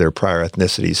attachment to their prior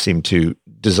ethnicities seem to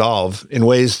dissolve in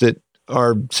ways that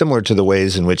are similar to the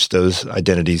ways in which those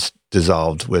identities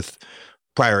dissolved with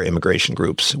prior immigration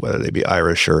groups, whether they be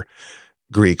Irish or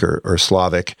Greek or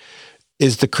Slavic.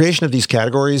 Is the creation of these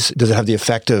categories, does it have the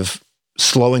effect of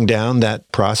slowing down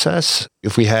that process?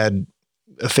 If we had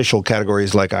official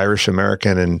categories like Irish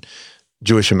American and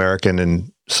Jewish American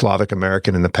and Slavic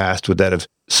American in the past, would that have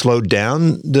slowed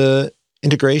down the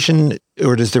integration?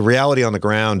 Or does the reality on the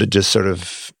ground just sort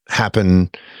of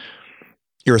happen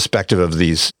irrespective of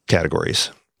these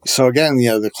categories? So again,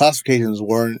 the classifications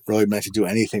weren't really meant to do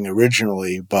anything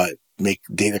originally, but make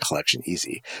data collection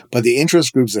easy. But the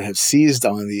interest groups that have seized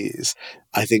on these,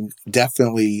 I think,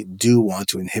 definitely do want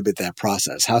to inhibit that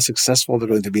process. How successful they're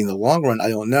going to be in the long run, I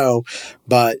don't know.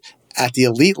 But at the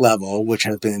elite level, which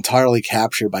has been entirely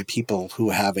captured by people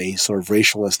who have a sort of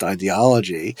racialist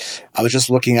ideology, I was just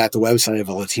looking at the website of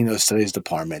a Latino Studies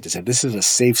department. It said this is a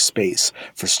safe space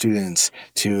for students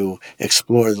to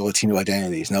explore the Latino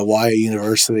identities. Now, why a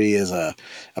university is a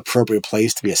appropriate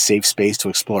place to be a safe space to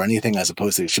explore anything, as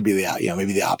opposed to it should be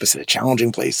maybe the opposite, a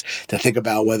challenging place to think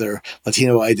about whether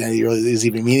Latino identity really is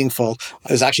even meaningful.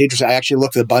 It was actually interesting. I actually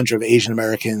looked at a bunch of Asian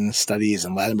American studies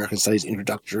and Latin American studies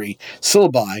introductory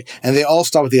syllabi, and they all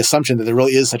start with the assumption that there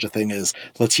really is such a thing as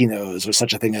Latinos or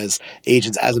such a thing as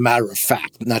Asians as a matter of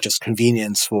fact, not just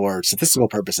convenience for statistical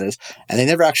purposes. And they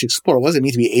never actually explore what does it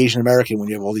mean to be Asian American when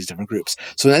you have all these different groups.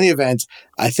 So in any event,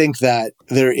 I think that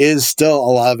there is still a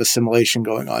lot of assimilation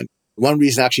going on. One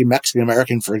reason actually Mexican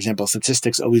American, for example,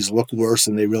 statistics always look worse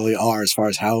than they really are as far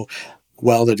as how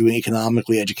well they're doing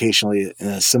economically, educationally in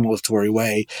a similatory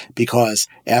way, because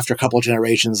after a couple of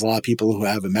generations, a lot of people who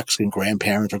have a Mexican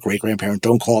grandparent or great-grandparent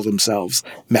don't call themselves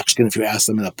Mexican if you ask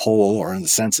them in a poll or in the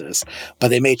census, but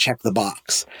they may check the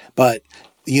box. But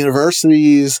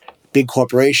universities, big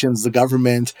corporations, the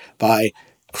government, by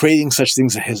creating such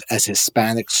things as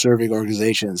Hispanic serving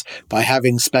organizations, by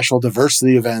having special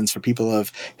diversity events for people of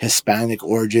Hispanic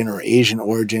origin or Asian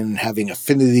origin, having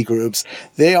affinity groups,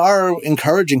 they are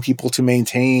encouraging people to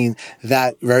maintain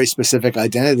that very specific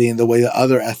identity in the way that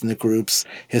other ethnic groups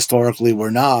historically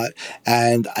were not.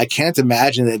 And I can't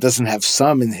imagine that it doesn't have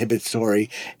some inhibitory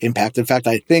impact. In fact,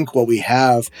 I think what we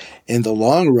have in the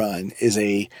long run is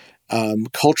a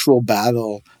cultural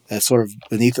battle that's sort of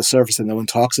beneath the surface that no one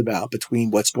talks about, between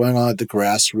what's going on at the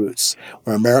grassroots,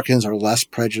 where Americans are less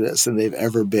prejudiced than they've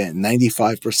ever been.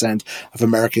 95% of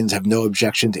Americans have no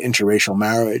objection to interracial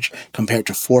marriage compared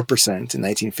to 4% in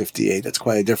 1958. That's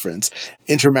quite a difference.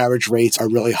 Intermarriage rates are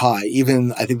really high.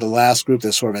 Even, I think the last group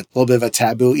that's sort of a little bit of a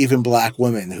taboo, even Black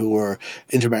women who were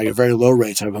intermarried at very low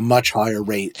rates have a much higher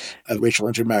rate of racial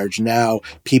intermarriage now.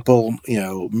 People,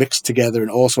 mix together in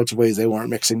all sorts of ways they weren't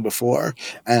mixing before.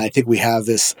 And I think we have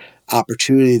this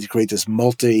opportunity to create this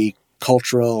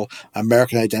multicultural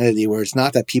American identity where it's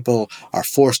not that people are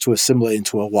forced to assimilate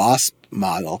into a WASP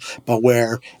model, but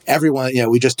where everyone,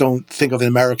 we just don't think of an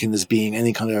American as being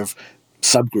any kind of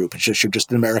subgroup. It's just, you're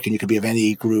just an American. You could be of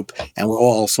any group, and we're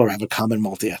all sort of have a common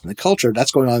multi-ethnic culture.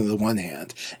 That's going on the one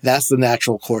hand. That's the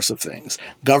natural course of things.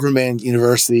 Government,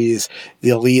 universities, the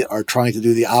elite are trying to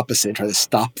do the opposite and try to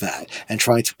stop that and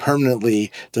trying to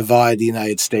permanently divide the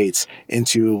United States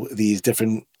into these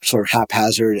different sort of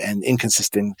haphazard and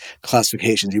inconsistent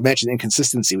classifications. You mentioned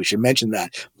inconsistency. We should mention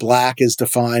that. Black is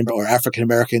defined, or African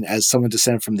American, as someone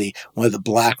descended from one of the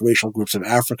Black racial groups of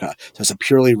Africa. So it's a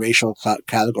purely racial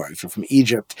category. If you're from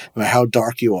Egypt, no matter how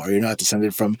dark you are, you're not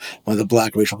descended from one of the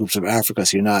Black racial groups of Africa,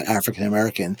 so you're not African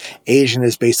American. Asian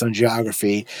is based on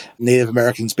geography. Native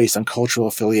American is based on cultural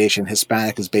affiliation.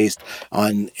 Hispanic is based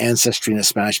on ancestry in a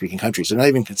Spanish-speaking country. So they're not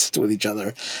even consistent with each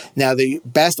other. Now, the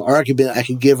best argument I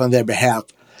could give on their behalf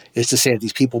is to say that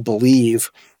these people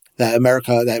believe that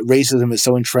that racism is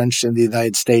so entrenched in the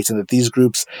United States and that these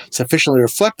groups sufficiently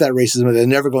reflect that racism that they're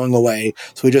never going away.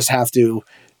 So we just have to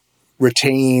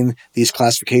retain these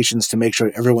classifications to make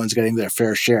sure everyone's getting their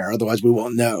fair share. Otherwise, we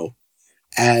won't know.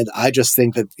 And I just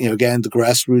think that, again, the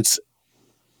grassroots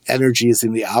energy is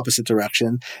in the opposite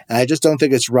direction. And I just don't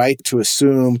think it's right to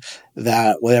assume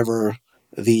that whatever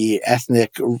the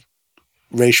ethnic,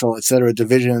 racial, etc.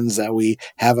 divisions that we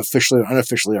have officially or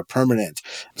unofficially are permanent.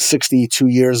 62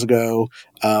 years ago,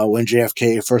 when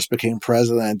JFK first became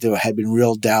president, there had been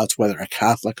real doubts whether a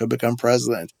Catholic could become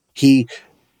president. He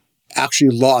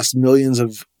actually lost millions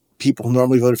of people who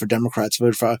normally voted for Democrats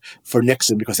voted for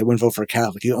Nixon because they wouldn't vote for a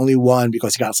Catholic. He only won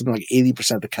because he got something like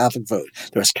 80% of the Catholic vote.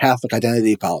 There was Catholic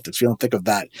identity politics. We don't think of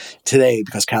that today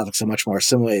because Catholics are much more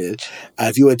assimilated.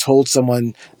 If you had told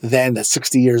someone then that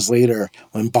 60 years later,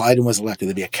 when Biden was elected,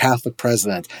 there'd be a Catholic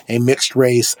president, a mixed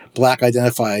race, Black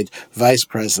identified vice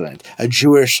president, a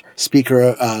Jewish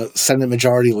speaker, Senate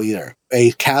majority leader,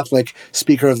 a Catholic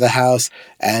Speaker of the House,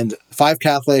 and 5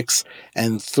 Catholics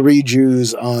and 3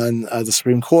 Jews on the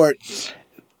Supreme Court,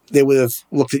 they would have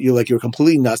looked at you like you were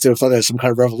completely nuts. They would have thought there was some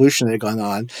kind of revolution that had gone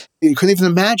on. You couldn't even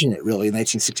imagine it, really, in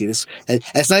 1960. And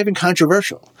it's not even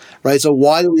controversial, right? So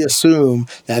why do we assume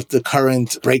that the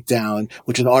current breakdown,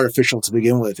 which is artificial to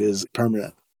begin with, is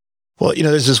permanent? Well,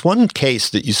 there's this one case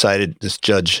that you cited. This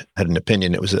judge had an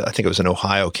opinion. I think it was an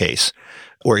Ohio case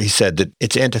where he said that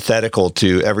it's antithetical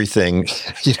to everything,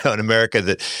 in America,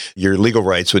 that your legal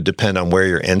rights would depend on where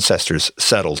your ancestors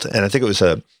settled. And I think it was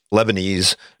a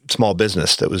Lebanese small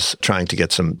business that was trying to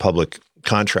get some public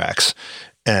contracts.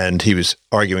 And he was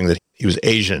arguing that he was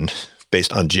Asian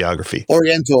based on geography.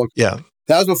 Oriental. Yeah.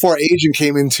 That was before Asian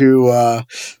came into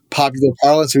popular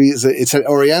parlance. It said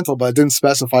Oriental, but it didn't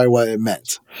specify what it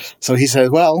meant. So he said,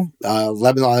 well,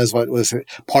 Lebanon is what was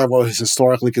part of what was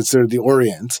historically considered the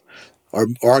Orient, or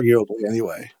arguably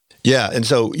anyway. Yeah. And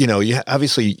so,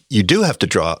 you do have to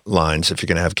draw lines if you're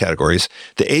going to have categories.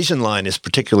 The Asian line is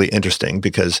particularly interesting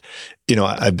because,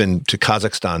 I've been to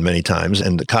Kazakhstan many times,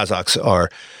 and the Kazakhs are,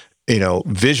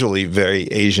 visually very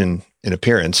Asian in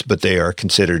appearance, but they are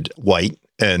considered white.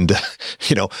 And,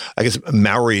 I guess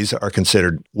Maoris are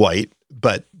considered white,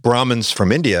 but Brahmins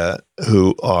from India,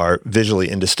 who are visually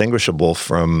indistinguishable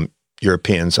from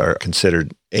Europeans, are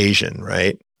considered Asian,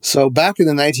 right? So back in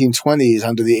the 1920s,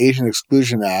 under the Asian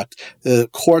Exclusion Act, the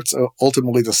courts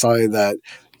ultimately decided that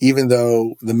even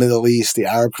though the Middle East, the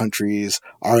Arab countries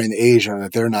are in Asia,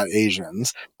 that they're not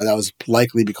Asians. But that was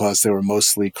likely because they were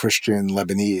mostly Christian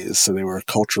Lebanese, so they were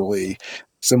culturally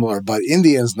similar. But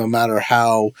Indians, no matter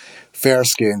how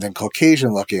fair-skinned and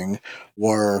Caucasian-looking,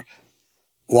 were,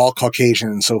 while Caucasian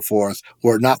and so forth,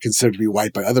 were not considered to be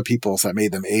white by other peoples that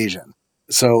made them Asian.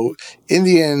 So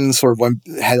Indians sort of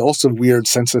had also weird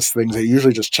census things. They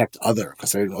usually just checked other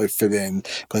because they didn't really fit in,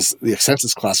 because the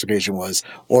census classification was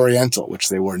Oriental, which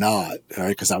they were not, right?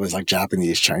 Because that was like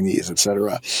Japanese, Chinese,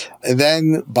 etc. And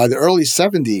then by the early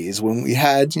 70s, when we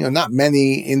had, not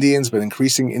many Indians, but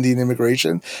increasing Indian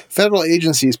immigration, federal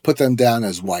agencies put them down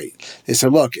as white. They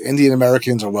said, look, Indian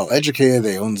Americans are well educated.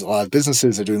 They own a lot of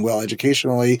businesses. They're doing well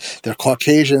educationally. They're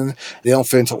Caucasian. They don't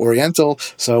fit into Oriental.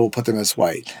 So we'll put them as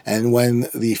white. And when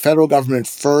the federal government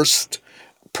first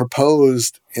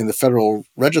proposed in the Federal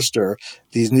Register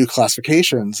these new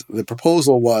classifications, the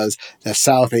proposal was that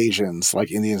South Asians,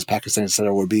 like Indians, Pakistanis,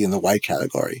 etc., would be in the white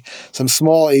category. Some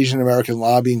small Asian American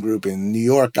lobbying group in New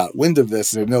York got wind of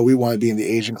this and said, no, we want to be in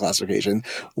the Asian classification.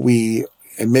 We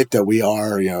admit that we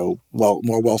are,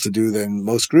 more well-to-do than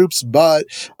most groups, but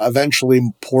eventually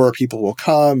poorer people will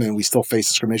come, and we still face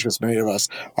discrimination because many of us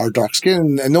are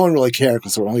dark-skinned, and no one really cared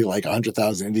because there were only like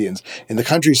 100,000 Indians in the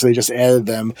country, so they just added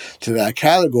them to that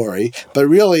category. But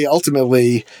really,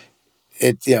 ultimately,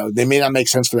 they may not make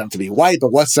sense for them to be white,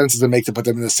 but what sense does it make to put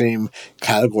them in the same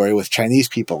category with Chinese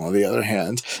people? On the other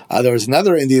hand, there was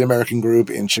another Indian American group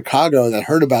in Chicago that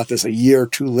heard about this a year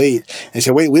too late and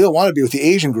said, wait, we don't want to be with the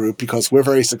Asian group because we're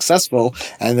very successful.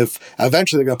 And if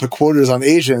eventually they're going to put quotas on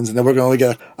Asians, and then we're going to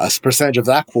only get a percentage of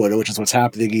that quota, which is what's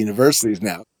happening at universities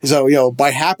now. So,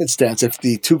 by happenstance, if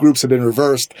the two groups had been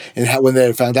reversed and when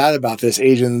they found out about this,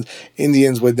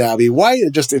 Indians would now be white.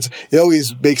 It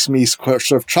always makes me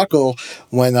sort of chuckle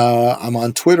when I'm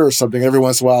on Twitter or something. Every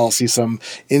once in a while, I'll see some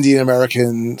Indian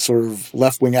American sort of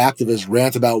left-wing activist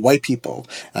rant about white people.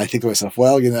 And I think to myself,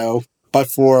 well, but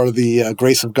for the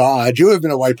grace of God, you have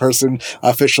been a white person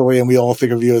officially, and we all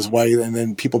think of you as white, and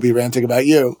then people be ranting about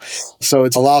you. So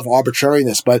it's a lot of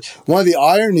arbitrariness. But one of the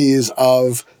ironies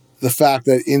of the fact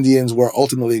that Indians were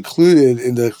ultimately included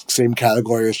in the same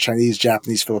category as Chinese,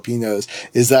 Japanese, Filipinos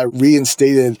is that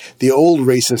reinstated the old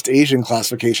racist Asian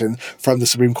classification from the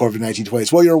Supreme Court of the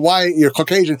 1920s. Well, you're white, you're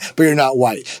Caucasian, but you're not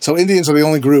white. So Indians are the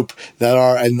only group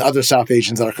and other South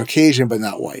Asians that are Caucasian but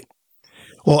not white.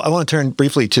 Well, I want to turn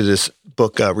briefly to this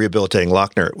book, Rehabilitating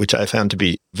Lochner, which I found to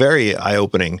be very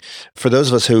eye-opening. For those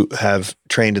of us who have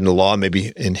trained in the law,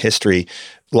 maybe in history,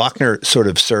 Lochner sort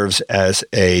of serves as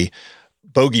a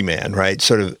bogeyman, right?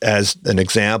 Sort of as an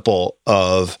example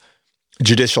of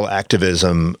judicial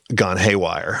activism gone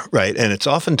haywire, right? And it's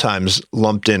oftentimes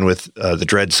lumped in with the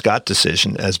Dred Scott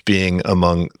decision as being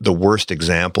among the worst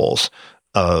examples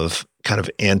of kind of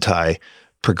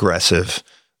anti-progressive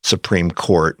Supreme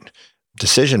Court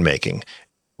decision-making.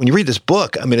 When you read this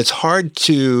book, I mean, it's hard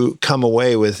to come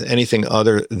away with anything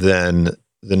other than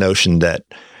the notion that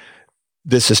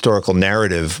this historical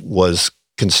narrative was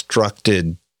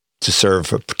constructed to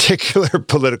serve a particular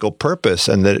political purpose,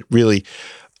 and that it really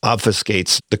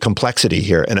obfuscates the complexity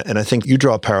here. And I think you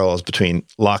draw parallels between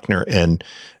Lochner and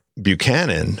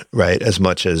Buchanan, right, as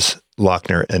much as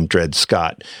Lochner and Dred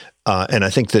Scott. And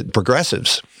I think that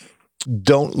progressives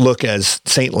don't look as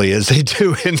saintly as they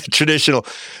do in the traditional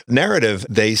narrative.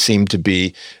 They seem to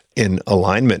be in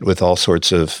alignment with all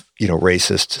sorts of,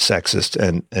 racist, sexist,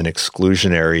 and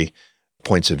exclusionary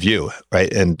points of view,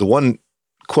 right? And the one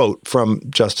quote from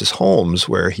Justice Holmes,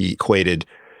 where he equated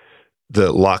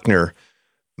the Lochner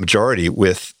majority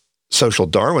with social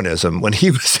Darwinism, when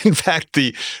he was in fact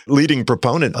the leading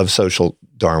proponent of social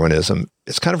Darwinism,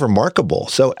 it's kind of remarkable.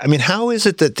 So, I mean, how is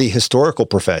it that the historical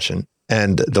profession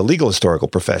and the legal historical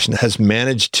profession has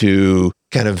managed to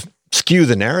kind of skew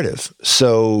the narrative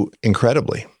so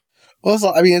incredibly? Well,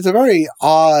 it's a very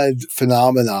odd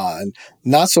phenomenon,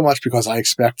 not so much because I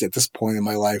expect at this point in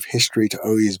my life history to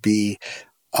always be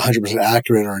 100%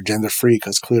 accurate or agenda-free,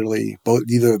 because clearly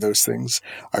neither of those things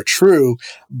are true,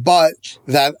 but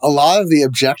that a lot of the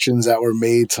objections that were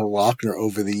made to Lochner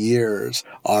over the years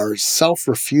are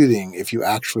self-refuting if you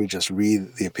actually just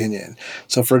read the opinion.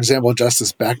 So, for example,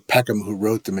 Justice Peckham, who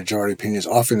wrote the majority opinion, is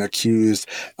often accused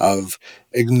of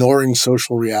ignoring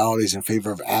social realities in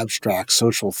favor of abstract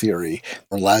social theory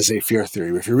or laissez-faire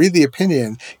theory. If you read the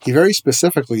opinion, he very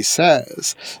specifically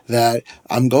says that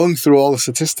I'm going through all the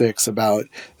statistics about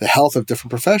the health of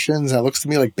different professions, and it looks to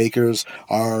me like bakers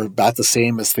are about the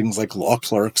same as things like law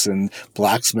clerks and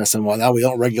blacksmiths and whatnot. We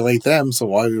don't regulate them, so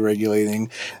why are we regulating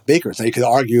bakers? Now, you could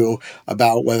argue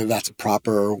about whether that's a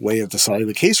proper way of deciding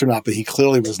the case or not, but he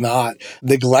clearly was not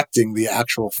neglecting the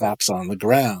actual facts on the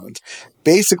ground.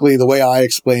 Basically, the way I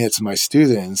explain it to my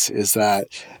students is that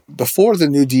before the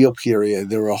New Deal period,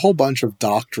 there were a whole bunch of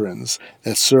doctrines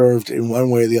that served in one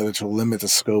way or the other to limit the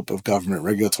scope of government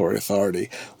regulatory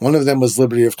authority. One of them was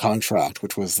liberty of contract,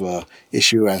 which was the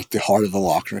issue at the heart of the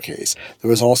Lochner case. There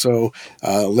was also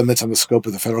limits on the scope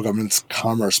of the federal government's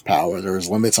commerce power. There was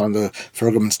limits on the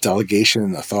federal government's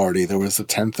delegation authority. There was the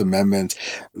 10th Amendment.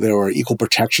 There were equal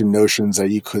protection notions that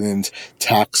you couldn't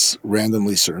tax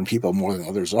randomly certain people more than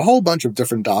others. A whole bunch of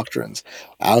different doctrines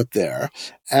out there.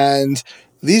 And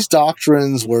these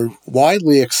doctrines were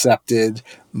widely accepted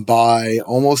by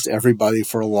almost everybody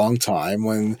for a long time.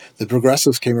 When the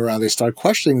progressives came around, they started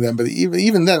questioning them. But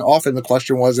even then, often the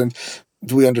question wasn't,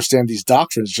 do we understand these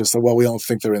doctrines? Just that, well, we don't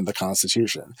think they're in the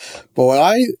Constitution. But what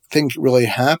I think really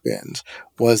happened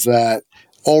was that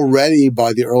already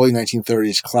by the early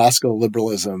 1930s, classical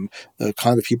liberalism, the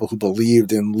kind of people who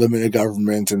believed in limited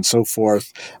government and so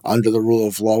forth under the rule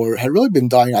of law, had really been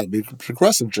dying out. The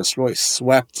progressive just really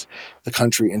swept the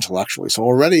country intellectually. So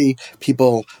already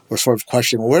people were sort of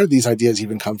questioning, well, where did these ideas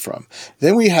even come from?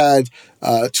 Then we had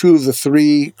two of the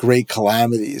three great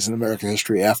calamities in American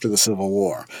history after the Civil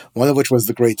War, one of which was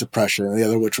the Great Depression, and the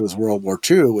other which was World War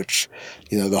II, which,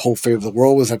 the whole fate of the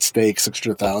world was at stake.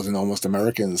 600,000 almost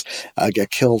Americans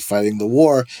get killed fighting the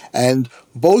war. And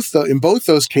in both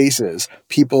those cases,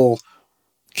 people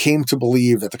came to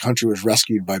believe that the country was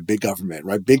rescued by big government,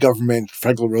 right? Big government,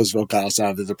 Franklin Roosevelt got us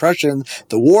out of the Depression.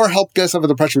 The war helped get us out of the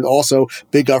Depression, but also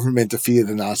big government defeated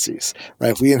the Nazis,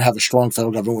 right? If we didn't have a strong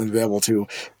federal government, we wouldn't be able to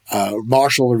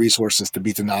marshal the resources to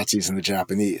beat the Nazis and the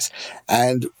Japanese.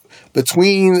 And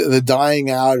between the dying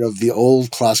out of the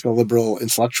old classical liberal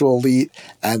intellectual elite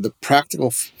and the practical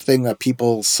thing that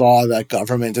people saw that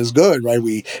government is good, right?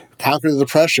 We conquered the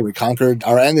Depression, we conquered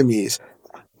our enemies.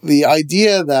 The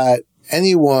idea that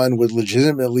anyone would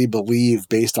legitimately believe,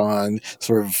 based on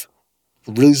sort of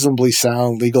reasonably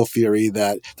sound legal theory,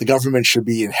 that the government should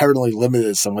be inherently limited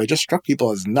in some way, just struck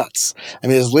people as nuts. I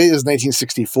mean, as late as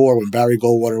 1964, when Barry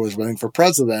Goldwater was running for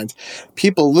president,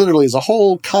 people literally, there's a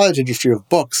whole cottage industry of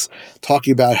books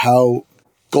talking about how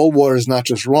Goldwater is not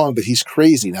just wrong, but he's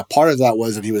crazy. Now, part of that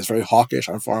was that he was very hawkish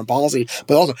on foreign policy,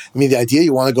 but also, the idea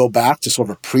you want to go back to sort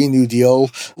of a pre-New Deal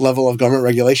level of government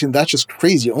regulation, that's just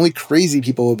crazy. Only crazy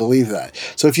people would believe that.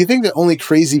 So if you think that only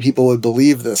crazy people would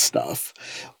believe this stuff,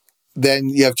 then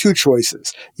you have two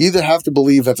choices. You either have to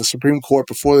believe that the Supreme Court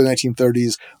before the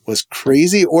 1930s was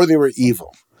crazy, or they were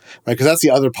evil. Right, because that's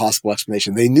the other possible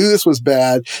explanation. They knew this was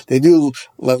bad. They knew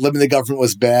limited government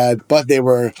was bad, but they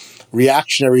were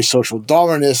reactionary social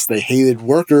Darwinists. They hated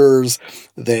workers.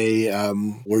 They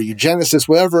were eugenicists,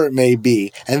 whatever it may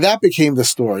be. And that became the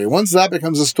story. Once that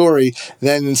becomes a story,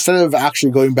 then instead of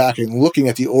actually going back and looking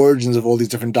at the origins of all these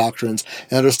different doctrines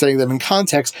and understanding them in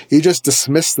context, you just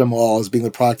dismiss them all as being the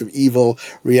product of evil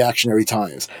reactionary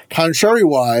times.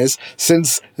 Contrary-wise,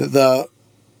 since the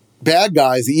bad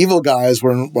guys, the evil guys,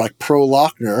 were like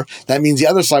pro-Lochner, that means the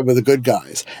other side were the good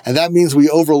guys. And that means we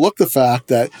overlook the fact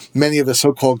that many of the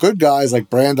so-called good guys, like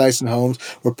Brandeis and Holmes,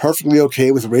 were perfectly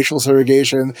okay with racial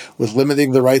segregation, with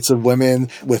limiting the rights of women,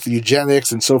 with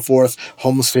eugenics and so forth.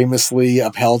 Holmes famously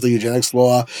upheld the eugenics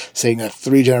law, saying that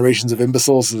 3 generations of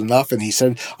imbeciles is enough. And he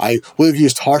said, I would have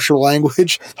used harsher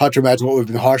language. Hard to imagine what would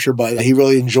have been harsher, but he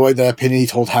really enjoyed that opinion. He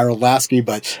told Harold Lasky,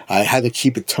 but I had to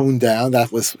keep it toned down.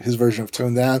 That was his version of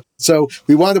toned down. So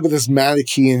we wound up with this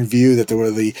Manichaean view that there were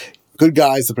the good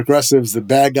guys, the progressives, the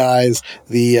bad guys,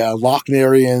 the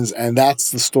Lochnerians, and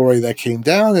that's the story that came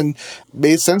down and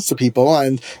made sense to people.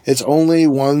 And it's only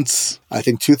once, I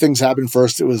think, two things happened.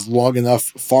 First, it was long enough,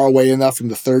 far away enough from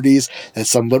the 30s that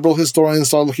some liberal historians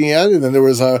started looking at it, and then there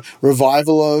was a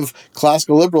revival of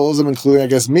classical liberalism, including, I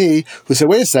guess, me, who said,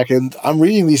 wait a second, I'm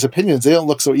reading these opinions. They don't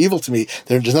look so evil to me.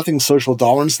 There's nothing social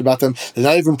Darwinist about them. They're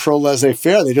not even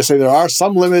pro-laissez-faire. They just say there are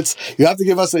some limits. You have to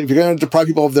give us, if you're going to deprive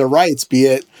people of their rights, be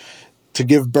it to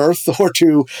give birth or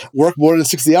to work more than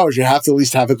 60 hours, you have to at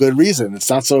least have a good reason. It's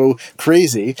not so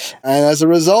crazy. And as a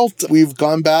result, we've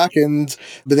gone back and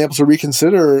been able to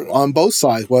reconsider on both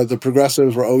sides whether the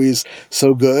progressives were always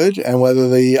so good and whether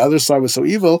the other side was so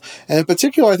evil. And in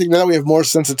particular, I think now we have more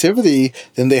sensitivity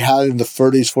than they had in the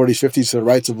 30s, 40s, 50s to the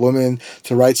rights of women,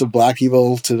 to the rights of black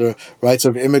people, to the rights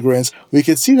of immigrants. We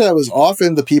could see that it was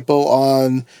often the people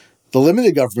on the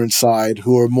limited government side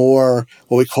who are more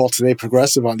what we call today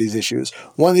progressive on these issues.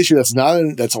 One issue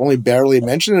that's only barely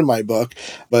mentioned in my book,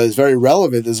 but is very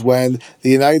relevant, is when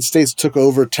the United States took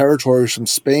over territories from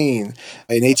Spain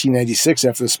in 1896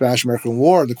 after the Spanish-American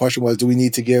War. The question was, do we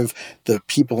need to give the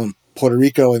people in Puerto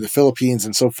Rico and the Philippines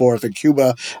and so forth and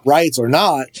Cuba rights or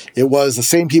not? It was the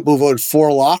same people who voted for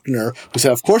Lochner who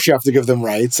said, of course you have to give them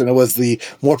rights. And it was the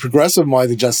more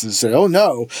progressive-minded justices who said, oh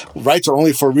no, rights are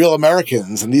only for real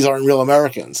Americans and these aren't real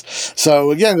Americans.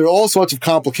 So again, there are all sorts of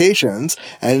complications.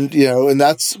 And, and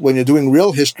that's when you're doing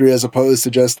real history as opposed to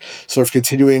just sort of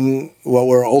continuing what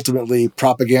were ultimately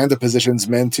propaganda positions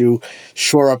meant to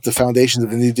shore up the foundations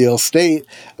of a New Deal state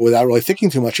without really thinking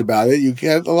too much about it. You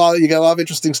get a lot of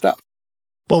interesting stuff.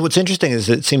 Well, what's interesting is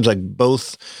it seems like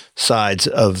both sides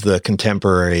of the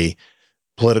contemporary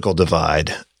political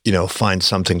divide, find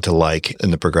something to like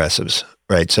in the progressives,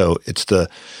 right? So it's the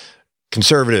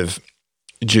conservative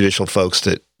judicial folks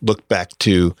that look back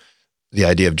to the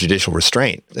idea of judicial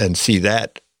restraint and see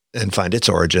that and find its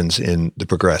origins in the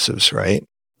progressives, right?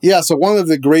 Yeah, so one of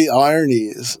the great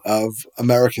ironies of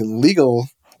American legal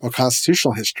or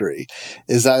constitutional history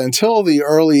is that until the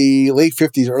late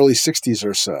 50s, early 60s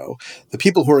or so, the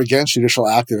people who were against judicial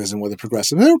activism were the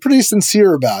progressives. They were pretty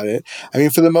sincere about it. I mean,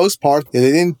 for the most part,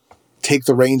 they didn't take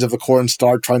the reins of the court and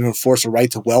start trying to enforce a right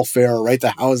to welfare or right to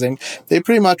housing. They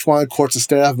pretty much wanted courts to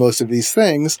stay out of most of these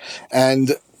things.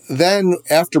 And then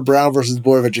after Brown versus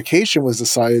Board of Education was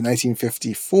decided in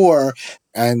 1954,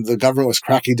 and the government was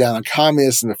cracking down on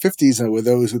communists in the 50s, and there were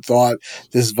those who thought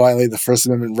this violated the First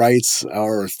Amendment rights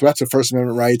or threats to First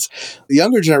Amendment rights, the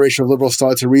younger generation of liberals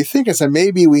started to rethink and said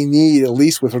maybe we need, at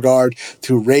least with regard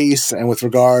to race and with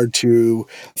regard to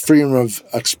freedom of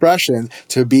expression,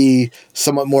 to be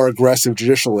somewhat more aggressive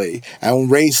judicially. And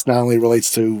race not only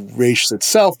relates to race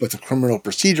itself, but to criminal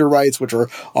procedure rights, which are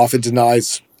often denied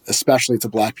especially to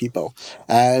black people.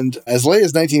 And as late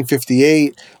as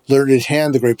 1958, Learned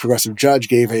Hand, the great progressive judge,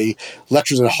 gave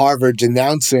lectures at Harvard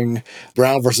denouncing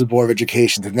Brown versus Board of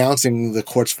Education, denouncing the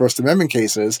court's First Amendment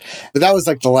cases. But that was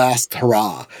like the last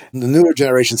hurrah. And the newer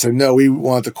generation said, no, we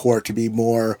want the court to be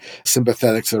more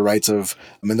sympathetic to the rights of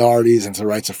minorities and to the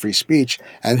rights of free speech.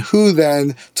 And who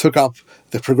then took up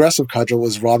the progressive cudgel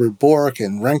was Robert Bork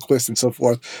and Rehnquist and so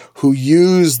forth, who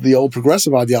used the old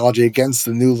progressive ideology against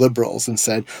the new liberals and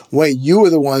said, wait, you were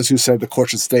the ones who said the court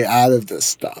should stay out of this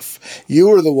stuff. You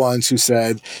were the ones who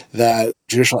said that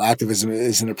judicial activism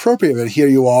is inappropriate, but here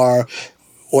you are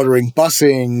ordering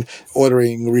busing,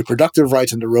 ordering reproductive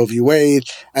rights under Roe v. Wade,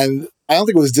 and I don't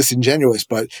think it was disingenuous,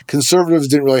 but conservatives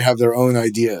didn't really have their own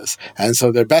ideas. And so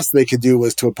their best they could do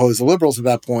was to oppose the liberals at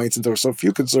that point, since there were so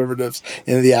few conservatives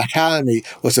in the academy,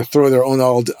 was to throw their own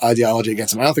old ideology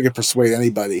against them. I don't think it persuaded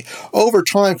anybody. Over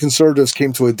time, conservatives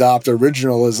came to adopt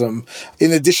originalism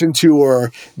in addition to,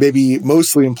 or maybe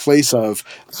mostly in place of,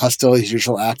 hostility to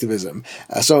judicial activism.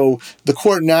 So the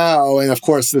court now, and of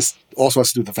course this also has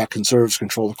to do with the fact conservatives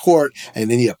control the court,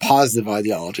 and they need a positive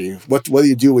ideology. What do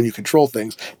you do when you control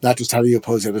things, not just how do you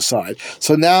oppose the other side?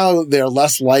 So now they're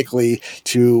less likely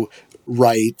to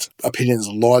write opinions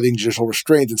lauding judicial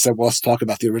restraint and say, well, let's talk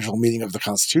about the original meaning of the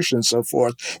Constitution and so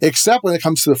forth, except when it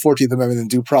comes to the 14th Amendment and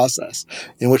due process,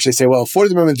 in which they say, well,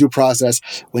 14th Amendment due process,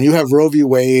 when you have Roe v.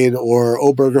 Wade or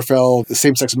Obergefell, the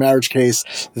same-sex marriage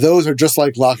case, those are just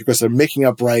like Locke because they're making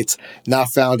up rights not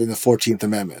found in the 14th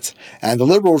Amendment. And the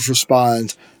liberals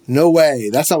respond, no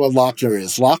way. That's not what Lochner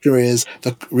is. Lochner is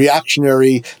the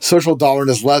reactionary, social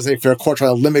Darwinist, laissez-faire court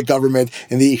trying to limit government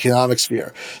in the economic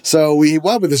sphere. So we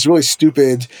wound up with this really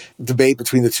stupid debate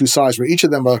between the two sides where each of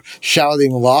them are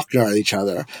shouting Lochner at each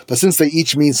other. But since they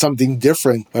each mean something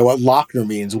different by what Lochner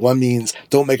means, one means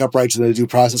don't make up rights in the due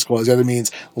process clause, the other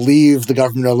means leave the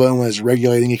government alone when it's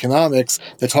regulating economics,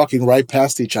 they're talking right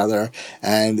past each other,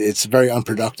 and it's very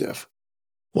unproductive.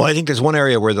 Well, I think there's one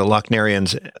area where the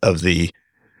Lochnerians of the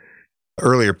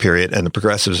earlier period and the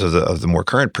progressives of the more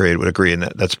current period would agree, and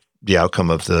that's the outcome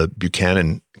of the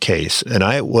Buchanan case. And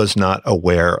I was not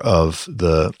aware of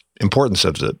the importance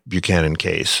of the Buchanan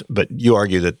case, but you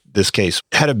argue that this case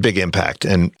had a big impact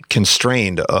and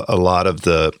constrained a lot of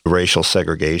the racial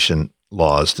segregation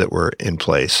laws that were in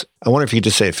place. I wonder if you could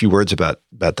just say a few words about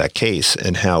that case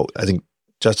and how, I think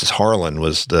Justice Harlan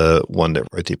was the one that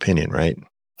wrote the opinion, right?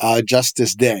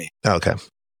 Justice Day. Okay.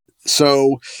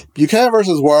 So Buchanan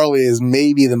versus Worley is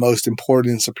maybe the most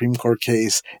important Supreme Court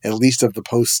case, at least of the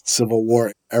post-Civil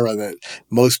War era, that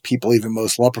most people, even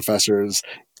most law professors,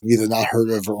 have either not heard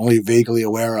of or only vaguely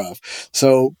aware of.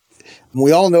 So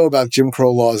we all know about Jim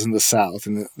Crow laws in the South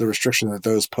and the restriction that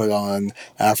those put on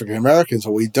African Americans.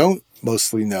 What we don't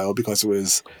mostly know, because it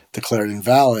was declared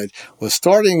invalid, was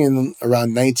starting in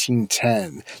around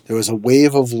 1910. There was a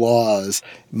wave of laws,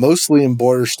 mostly in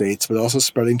border states, but also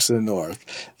spreading to the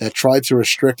north, that tried to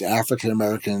restrict African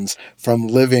Americans from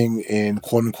living in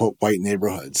quote-unquote white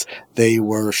neighborhoods. They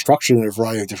were structured in a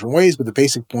variety of different ways, but the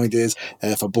basic point is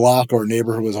that if a block or a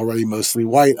neighborhood was already mostly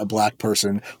white, a black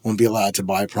person wouldn't be allowed to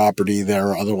buy property there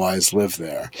or otherwise live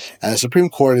there. And the Supreme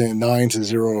Court, in a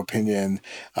 9-0 opinion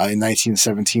in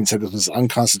 1917, said this was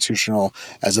unconstitutional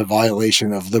as a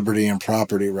violation of liberty and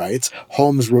property rights.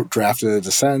 Holmes drafted a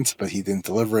dissent, but he didn't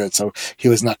deliver it, so he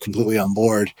was not completely on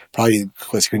board, probably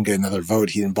because he couldn't get another vote.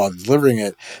 He didn't bother delivering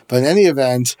it. But in any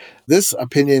event, this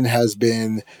opinion has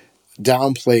been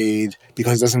downplayed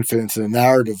because it doesn't fit into the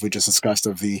narrative we just discussed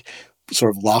of the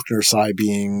sort of Lochner side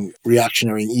being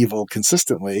reactionary and evil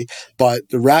consistently. But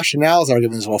the rationales are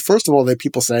given as well. First of all, that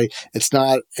people say it's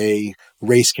not a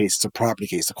race case, it's a property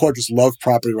case. The court just loved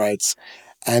property rights.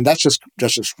 And that's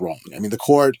just wrong. I mean, the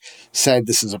court said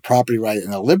this is a property right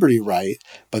and a liberty right,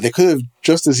 but they could have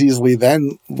just as easily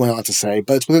then went on to say,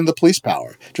 but it's within the police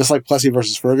power. Just like Plessy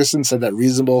versus Ferguson said that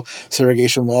reasonable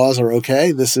segregation laws are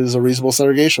okay, this is a reasonable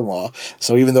segregation law.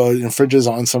 So even though it infringes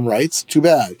on some rights, too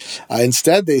bad.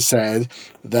 Instead, they said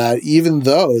that even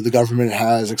though the government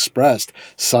has expressed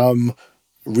some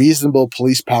reasonable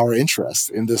police power interests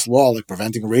in this law, like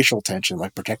preventing racial tension,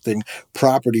 like protecting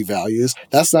property values,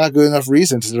 that's not good enough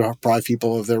reason to deprive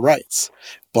people of their rights.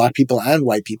 Black people and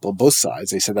white people, both sides,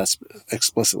 they said that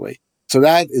explicitly. So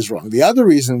that is wrong. The other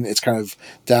reason it's kind of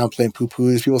downplaying poo-poo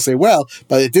is people say, well,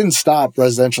 but it didn't stop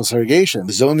residential segregation.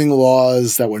 Zoning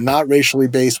laws that were not racially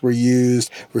based were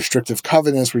used, restrictive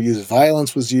covenants were used,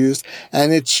 violence was used.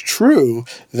 And it's true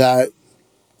that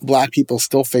Black people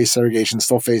still face segregation,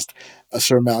 still faced a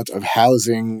certain amount of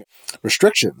housing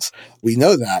restrictions. We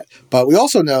know that. But we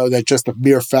also know that just the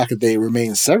mere fact that they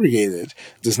remain segregated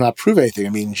does not prove anything.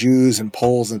 I mean, Jews and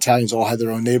Poles and Italians all had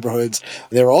their own neighborhoods.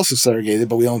 They were also segregated,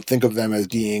 but we don't think of them as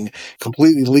being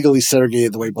completely legally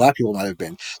segregated the way Black people might have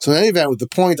been. So in any event, with the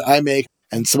point I make,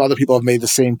 and some other people have made the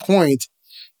same point,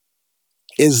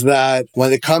 is that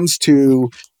when it comes to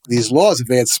these laws, if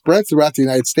they had spread throughout the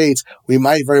United States, we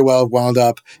might very well have wound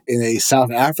up in a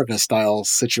South Africa-style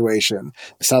situation.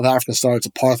 South Africa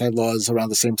started apartheid laws around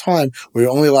the same time, where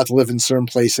you're only allowed to live in certain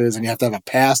places and you have to have a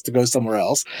pass to go somewhere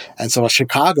else. And so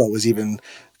Chicago was even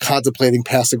contemplating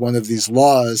passing one of these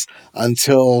laws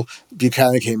until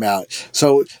Buchanan came out.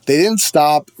 So they didn't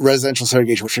stop residential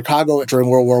segregation. Chicago, during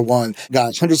World War I,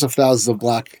 got hundreds of thousands of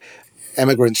Black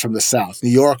immigrants from the South.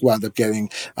 New York wound up getting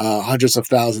hundreds of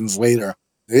thousands later.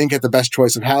 They didn't get the best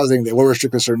choice of housing. They were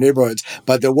restricted to certain neighborhoods,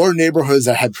 but there were neighborhoods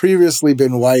that had previously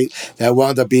been white that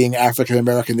wound up being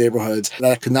African-American neighborhoods.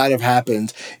 That could not have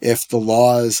happened if the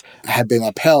laws had been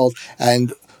upheld.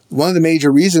 And one of the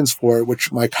major reasons for it,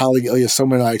 which my colleague Ilya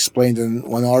Soman and I explained in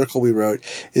one article we wrote,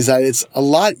 is that it's a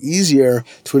lot easier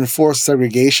to enforce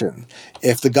segregation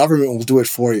if the government will do it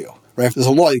for you. Right? If there's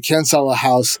a law, you can't sell a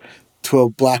house to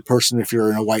a Black person if you're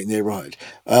in a white neighborhood.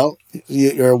 Well,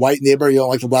 you're a white neighbor, you don't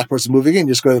like the Black person moving in,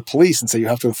 you just go to the police and say you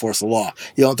have to enforce the law.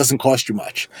 It doesn't cost you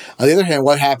much. On the other hand,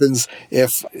 what happens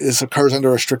if this occurs under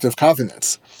restrictive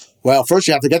covenants? Well, first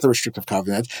you have to get the restrictive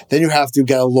covenant. Then you have to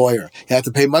get a lawyer. You have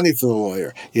to pay money for the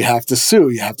lawyer. You have to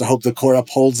sue. You have to hope the court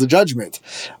upholds the judgment.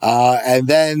 And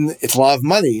then it's a lot of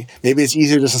money. Maybe it's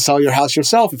easier just to sell your house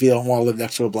yourself if you don't want to live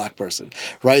next to a Black person,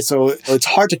 right? So it's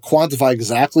hard to quantify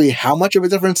exactly how much of a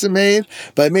difference it made,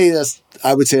 but it made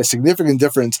I would say, a significant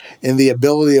difference in the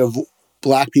ability of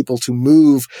Black people to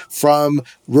move from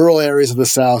rural areas of the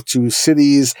South to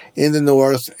cities in the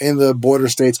North, in the border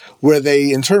states, where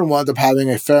they in turn wound up having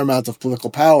a fair amount of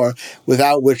political power,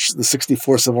 without which the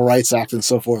 1964 Civil Rights Act and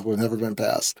so forth would have never been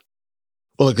passed.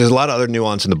 Well, look, there's a lot of other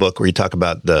nuance in the book where you talk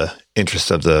about the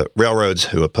interests of the railroads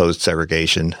who opposed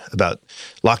segregation, about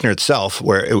Lochner itself,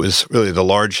 where it was really the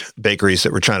large bakeries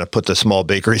that were trying to put the small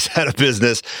bakeries out of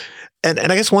business. And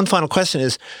I guess one final question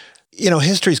is,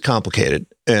 history is complicated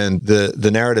and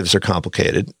the narratives are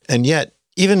complicated. And yet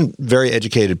even very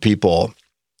educated people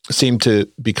seem to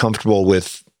be comfortable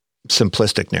with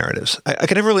simplistic narratives. I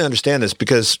can never really understand this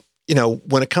because,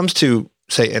 when it comes to,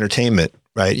 say, entertainment,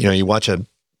 right? You watch a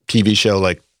TV show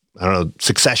like, I don't know,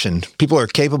 Succession, people are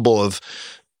capable of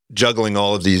juggling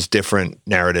all of these different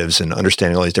narratives and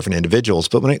understanding all these different individuals.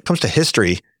 But when it comes to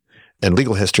history, and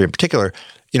legal history in particular,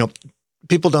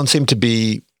 people don't seem to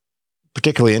be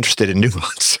particularly interested in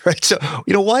nuance, right? So,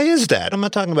 why is that? I'm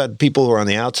not talking about people who are on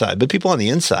the outside, but people on the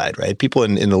inside, right? People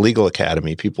in the legal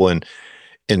academy, people in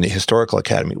the historical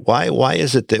academy. Why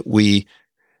is it that we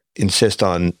insist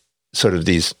on sort of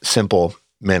these simple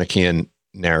Manichaean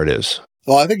narratives?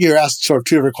 Well, I think you're asked sort of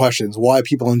two different questions: why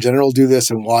people in general do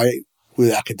this, and why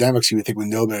with academics you would think would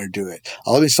know better to do it.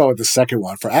 Let me start with the second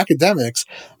one. For academics,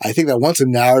 I think that once a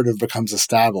narrative becomes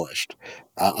established,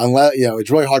 unless it's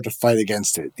really hard to fight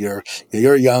against it. You're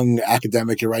a young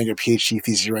academic. You're writing your PhD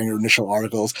thesis. You're writing your initial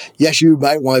articles. Yes, you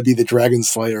might want to be the dragon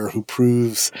slayer who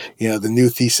proves the new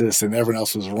thesis and everyone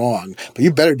else was wrong. But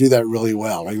you better do that really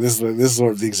well. Like this is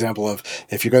sort of the example of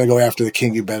if you're going to go after the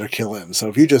king, you better kill him. So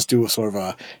if you just do a sort of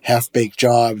a half-baked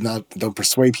job, don't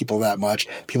persuade people that much,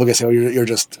 people can say, "Oh, you're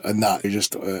just a nut. You're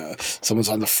just someone's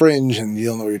on the fringe and you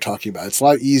don't know what you're talking about." It's a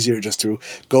lot easier just to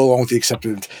go along with the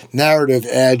accepted narrative,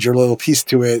 add your little piece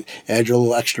to it, add your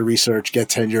little extra research, get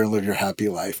tenure, and live your happy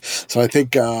life. So I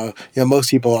think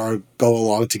most people are go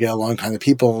along to get along kind of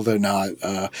people. They're not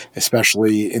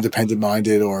especially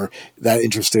independent-minded or that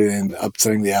interested in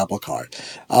upsetting the apple cart.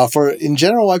 In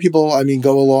general, why people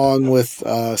go along with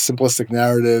simplistic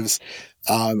narratives.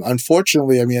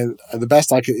 Unfortunately, the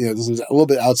best I could, this is a little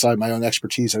bit outside my own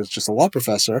expertise as just a law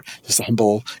professor, just a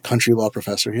humble country law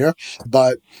professor here.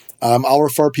 But I'll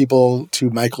refer people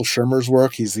to Michael Shermer's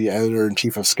work. He's the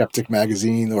editor-in-chief of Skeptic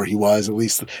magazine, or he was at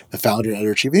least the founder and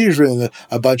editor-in-chief. He's written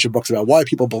a bunch of books about why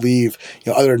people believe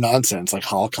other nonsense like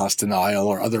Holocaust denial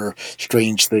or other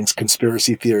strange things,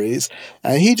 conspiracy theories.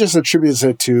 And he just attributes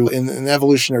it to, in an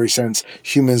evolutionary sense,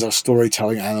 humans are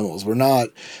storytelling animals. We're not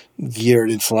geared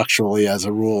intellectually as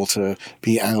a rule to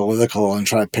be analytical and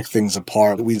try to pick things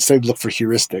apart. We instead look for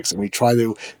heuristics and we try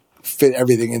to fit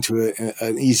everything into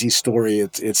an easy story.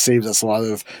 It saves us a lot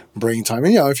of brain time.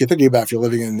 And, if you're thinking about if you're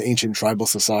living in ancient tribal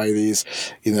societies,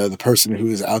 the person who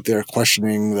is out there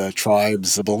questioning the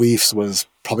tribe's beliefs was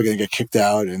probably going to get kicked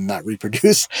out and not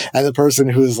reproduce. And the person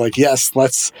who's like, yes,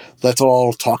 let's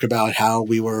all talk about how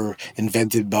we were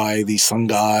invented by the sun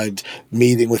god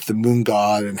mating with the moon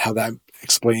god and how that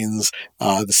explains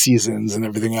the seasons and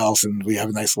everything else, and we have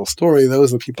a nice little story.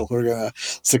 Those are the people who are going to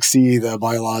succeed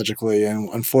biologically, and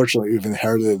unfortunately, we've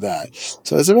inherited that.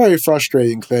 So it's a very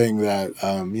frustrating thing that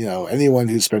anyone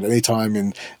who's spent any time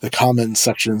in the comment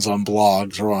sections on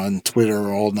blogs or on Twitter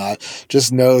or all that,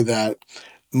 just know that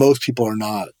most people are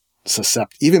not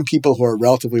susceptible. Even people who are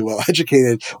relatively well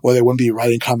educated, or they wouldn't be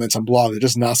writing comments on blogs, they're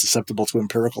just not susceptible to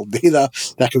empirical data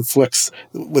that conflicts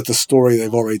with the story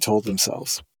they've already told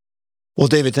themselves. Well,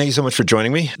 David, thank you so much for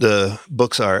joining me. The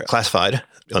books are Classified,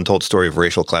 Untold Story of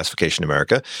Racial Classification in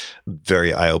America,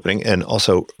 very eye-opening, and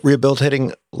also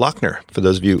Rehabilitating Lochner, for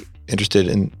those of you interested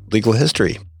in legal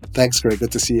history. Thanks, Greg.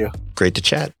 Good to see you. Great to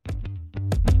chat.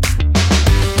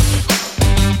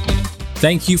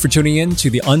 Thank you for tuning in to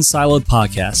the Unsiloed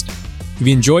podcast. If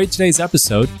you enjoyed today's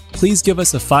episode, please give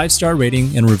us a 5-star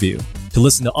rating and review. To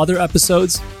listen to other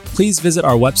episodes, please visit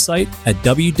our website at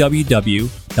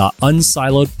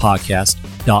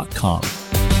www.unsilodpodcast.com.